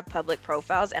both have public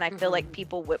profiles, and I feel like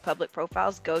people with public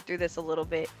profiles go through this a little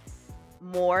bit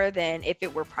more than if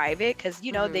it were private, because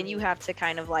you know then you have to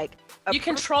kind of like you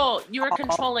are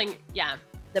controlling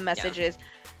the messages.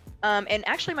 And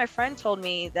actually my friend told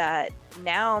me that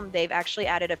now they've actually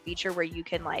added a feature where you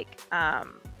can like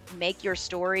make your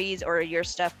stories or your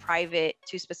stuff private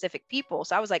to specific people.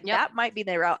 So I was like, that might be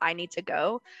the route I need to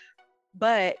go.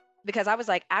 But because I was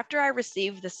like, after I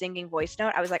received the singing voice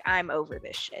note, I was like, I'm over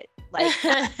this shit. Like,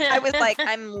 I was like,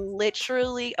 I'm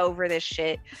literally over this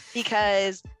shit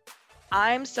because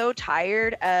I'm so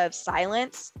tired of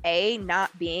silence,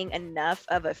 not being enough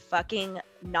of a fucking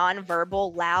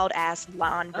nonverbal, loud ass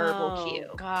nonverbal cue.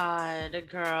 Oh, God,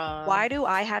 girl. Why do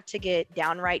I have to get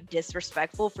downright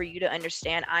disrespectful for you to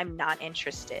understand I'm not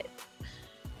interested?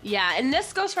 Yeah, and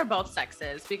this goes for both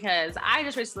sexes because I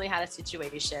just recently had a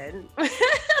situation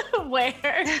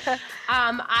where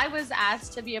I was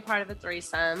asked to be a part of a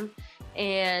threesome,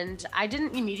 and I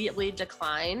didn't immediately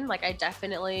decline. Like I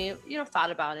definitely, thought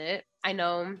about it. I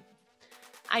know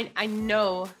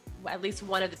at least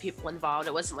one of the people involved.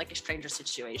 It wasn't like a stranger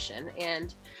situation,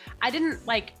 and I didn't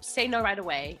like say no right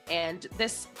away. And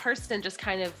this person just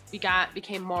kind of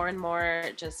became more and more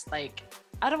just like,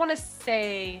 I don't want to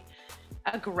say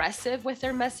aggressive with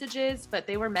their messages, but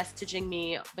they were messaging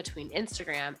me between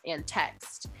Instagram and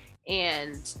text,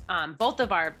 and both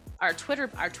of our Twitter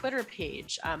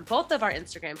page, both of our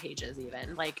Instagram pages,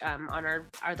 even like on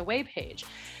our The Way page,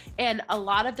 and a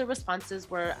lot of the responses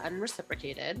were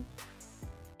unreciprocated.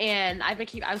 And I've been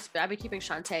keeping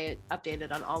Shantae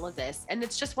updated on all of this, and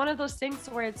it's just one of those things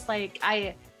where it's like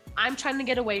I'm trying to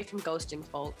get away from ghosting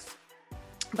folks.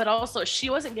 But also, she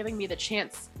wasn't giving me the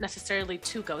chance necessarily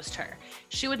to ghost her.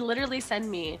 She would literally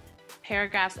send me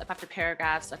paragraphs after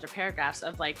paragraphs after paragraphs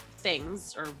of like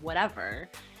things or whatever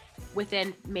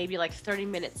within maybe like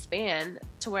 30-minute span,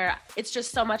 to where it's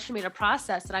just so much for me to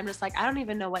process that I'm just like, I don't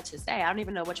even know what to say. I don't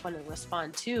even know which one to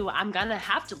respond to. I'm gonna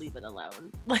have to leave it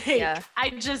alone. I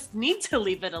just need to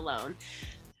leave it alone.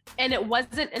 And it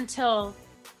wasn't until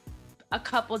a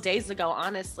couple days ago,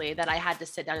 honestly, that I had to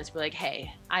sit down and be like,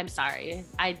 hey, I'm sorry.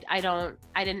 I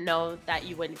didn't know that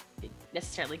you wouldn't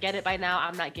necessarily get it by now.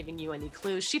 I'm not giving you any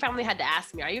clues. She finally had to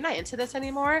ask me, are you not into this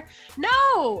anymore?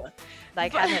 No.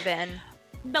 Like, hasn't been.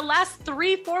 The last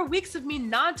 3-4 weeks of me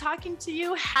not talking to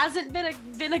you hasn't been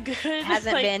a good.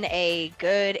 Hasn't been a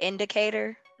good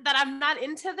indicator that I'm not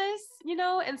into this,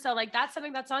 and so like that's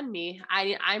something that's on me.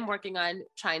 I'm working on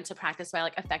trying to practice my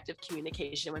like effective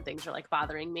communication when things are like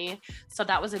bothering me. So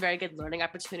that was a very good learning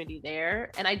opportunity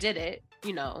there, and I did it.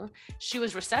 She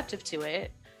was receptive to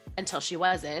it until she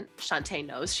wasn't. Shantae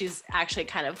knows. She's actually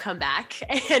kind of come back,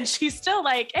 and she's still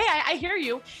like, hey, I hear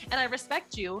you and I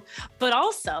respect you, but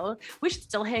also we should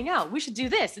still hang out. We should do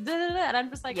this. And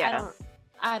I'm just like,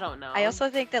 I don't know. I also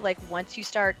think that like once you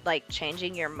start like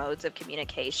changing your modes of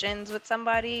communications with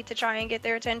somebody to try and get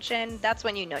their attention, that's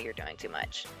when you know you're doing too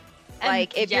much.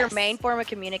 Like if your main form of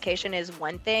communication is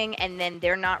one thing and then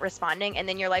they're not responding and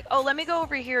then you're like, oh, let me go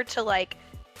over here to like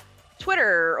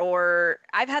Twitter, or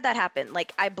I've had that happen.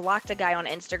 Like I blocked a guy on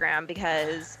Instagram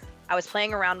because I was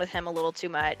playing around with him a little too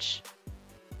much.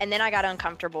 And then I got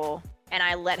uncomfortable and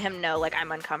I let him know like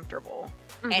I'm uncomfortable.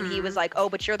 And he was like, oh,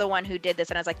 but you're the one who did this.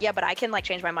 And I was like, yeah, but I can like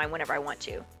change my mind whenever I want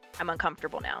to. I'm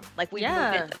uncomfortable now. Like we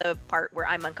moved into the part where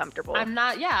I'm uncomfortable. I'm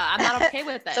not okay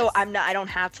with this. So I don't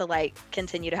have to like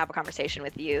continue to have a conversation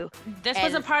with you. This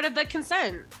wasn't part of the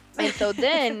consent. And so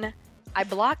then I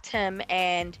blocked him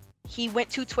and he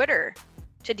went to Twitter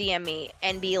to DM me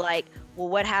and be like, well,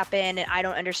 what happened? And I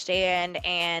don't understand.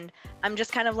 And I'm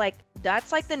just kind of like,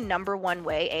 that's like the number one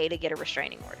way to get a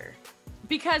restraining order.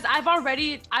 Because I've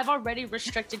already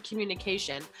restricted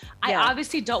communication. I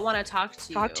obviously don't want to talk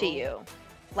to you.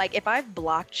 Like if I've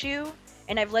blocked you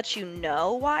and I've let you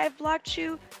know why I've blocked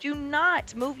you, do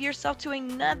not move yourself to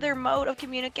another mode of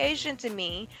communication to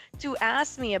me to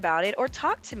ask me about it or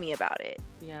talk to me about it.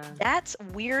 Yeah. That's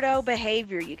weirdo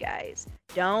behavior, you guys.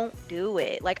 Don't do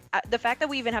it. Like the fact that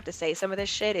we even have to say some of this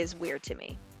shit is weird to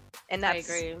me. And that's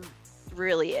I agree.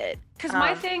 Really it. Because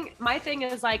my thing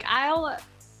is like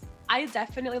I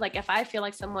definitely like if I feel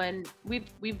like someone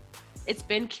it's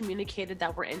been communicated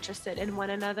that we're interested in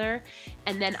one another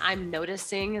and then I'm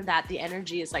noticing that the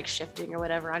energy is like shifting or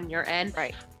whatever on your end.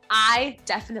 Right. I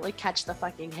definitely catch the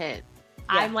fucking hint.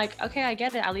 Yeah. I'm like, okay, I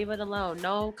get it. I'll leave it alone.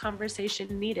 No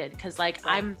conversation needed. Cause like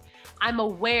I'm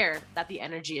aware that the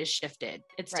energy is shifted.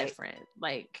 It's different.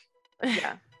 Like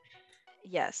yeah.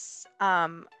 Yes.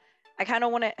 I kind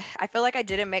of want to, I feel like I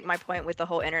didn't make my point with the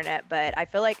whole internet, but I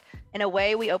feel like in a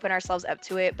way we open ourselves up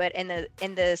to it. But in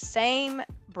the same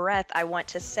breath, I want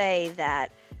to say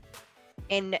that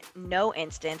in no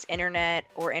instance, internet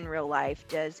or in real life,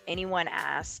 does anyone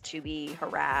ask to be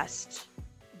harassed,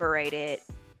 berated,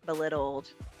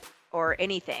 belittled, or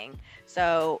anything.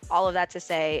 So all of that to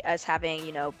say, us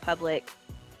having, public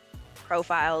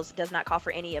profiles does not call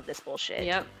for any of this bullshit.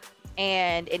 Yep.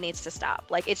 And it needs to stop.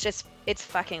 Like, it's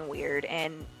fucking weird.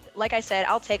 And like I said,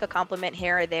 I'll take a compliment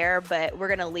here or there, but we're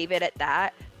going to leave it at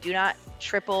that. Do not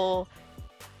triple,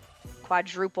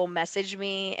 quadruple message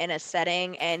me in a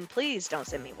setting. And please don't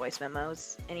send me voice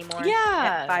memos anymore.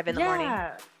 Yeah. At 5 in the morning.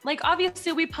 Like,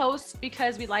 obviously we post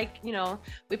because we like,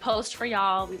 we post for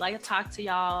y'all. We like to talk to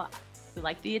y'all. We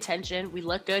like the attention. We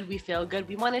look good. We feel good.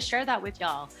 We want to share that with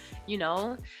y'all,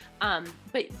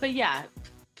 But yeah,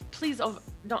 please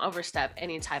don't overstep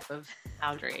any type of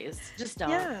boundaries. Just don't.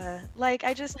 Yeah. Like,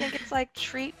 I just think it's like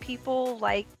treat people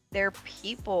like they're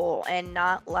people and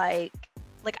not like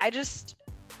I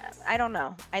don't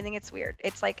know. I think it's weird.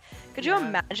 It's like, could you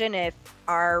imagine if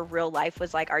our real life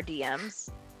was like our DMs?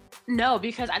 No,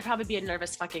 because I'd probably be a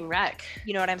nervous fucking wreck.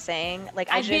 You know what I'm saying?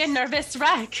 Like, I'd be a nervous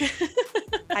wreck.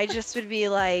 I just would be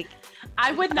like,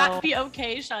 I would not be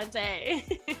okay,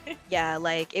 Shantae. Yeah,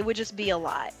 like it would just be a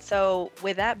lot. So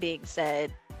with that being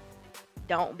said,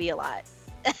 don't be a lot.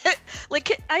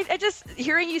 Like I just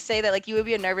hearing you say that like you would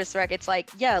be a nervous wreck, it's like,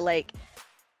 yeah, like,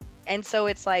 and so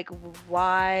it's like,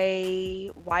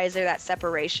 why is there that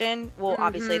separation? Well,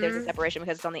 obviously there's a separation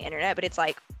because it's on the internet, but it's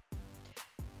like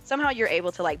somehow you're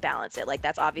able to like balance it. Like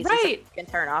that's obviously something you can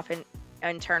turn off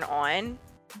and turn on.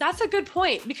 That's a good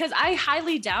point, because I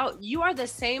highly doubt you are the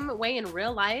same way in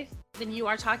real life than you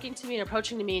are talking to me and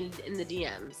approaching to me in the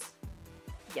DMs.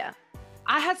 Yeah.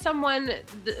 I had someone,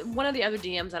 one of the other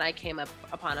DMs that I came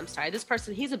upon, this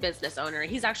person, he's a business owner.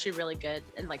 He's actually really good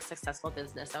and like successful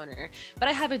business owner. But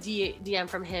I have a DM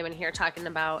from him in here talking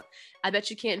about, I bet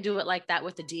you can't do it like that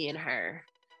with the D in her.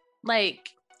 Like,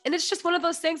 and it's just one of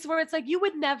those things where it's like, you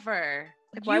would never.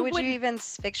 Like, why would you even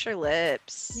fix your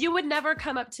lips? You would never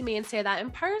come up to me and say that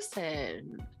in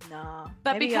person. No.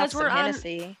 But because we're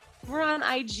on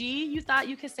IG, you thought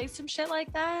you could say some shit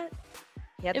like that?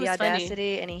 He had the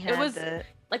audacity funny. And he had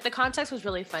the context was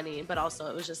really funny, but also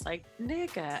it was just like,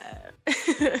 nigga.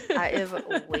 I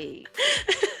am weak.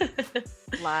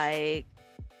 Like,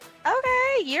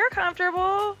 okay, you're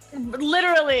comfortable.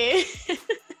 Literally.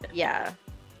 Yeah.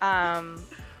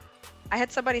 I had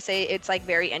somebody say it's like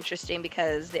very interesting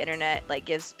because the internet like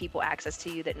gives people access to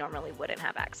you that normally wouldn't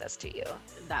have access to you.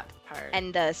 That part.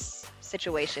 And the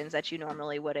situations that you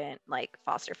normally wouldn't like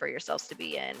foster for yourselves to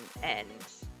be in. And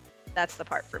that's the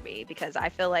part for me, because I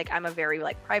feel like I'm a very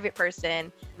like private person.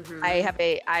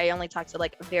 I only talk to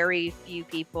like very few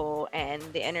people, and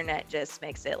the internet just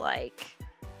makes it like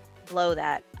blow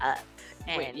that up.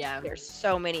 And there's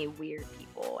so many weird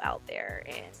people out there.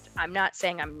 And I'm not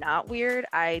saying I'm not weird.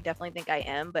 I definitely think I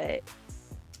am, but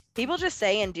people just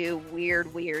say and do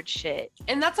weird shit.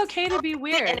 And that's okay to be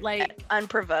weird. And like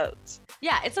unprovoked.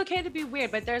 Yeah, it's okay to be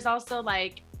weird, but there's also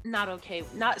like not okay,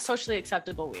 not socially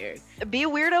acceptable weird. Be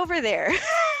weird over there.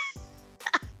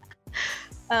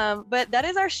 But that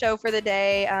is our show for the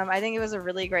day. I think it was a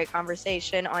really great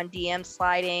conversation on DM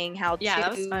sliding, that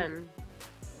was fun.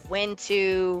 When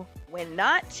to, when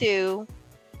not to.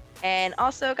 And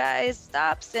also, guys,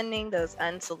 stop sending those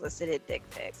unsolicited dick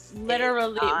pics.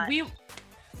 Literally,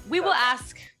 we will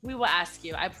ask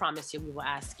you. I promise you, we will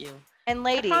ask you. And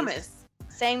ladies, I promise.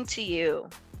 Same to you.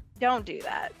 Don't do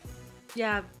that.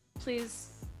 Yeah, please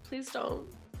don't.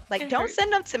 Like, don't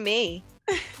send them to me.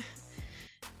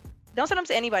 Don't send them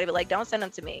to anybody, but like, don't send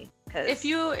them to me. Cause if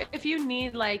you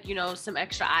need like, you know, some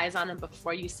extra eyes on them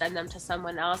before you send them to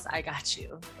someone else, I got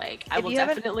you. Like, I will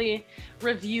definitely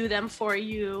review them for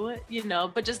you, you know,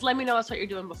 but just let me know that's what you're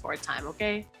doing before time,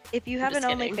 okay? If you have an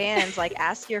OnlyFans, like,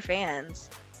 ask your fans.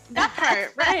 That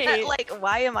part, right? Like,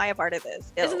 why am I a part of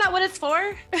this? Isn't that what it's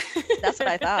for? That's what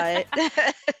I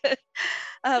thought.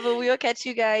 But we will catch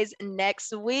you guys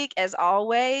next week. As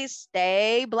always,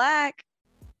 stay black.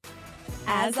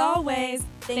 As always,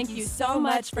 thank you so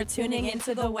much for tuning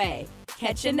into The Way.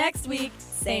 Catch you next week,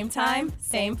 same time,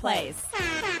 same place.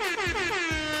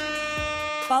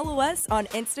 Follow us on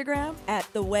Instagram at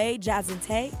The Way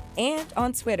Jasmine and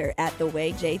on Twitter at The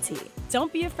Way JT.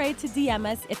 Don't be afraid to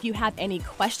DM us if you have any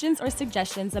questions or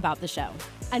suggestions about the show.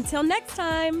 Until next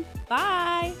time,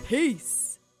 bye. Peace.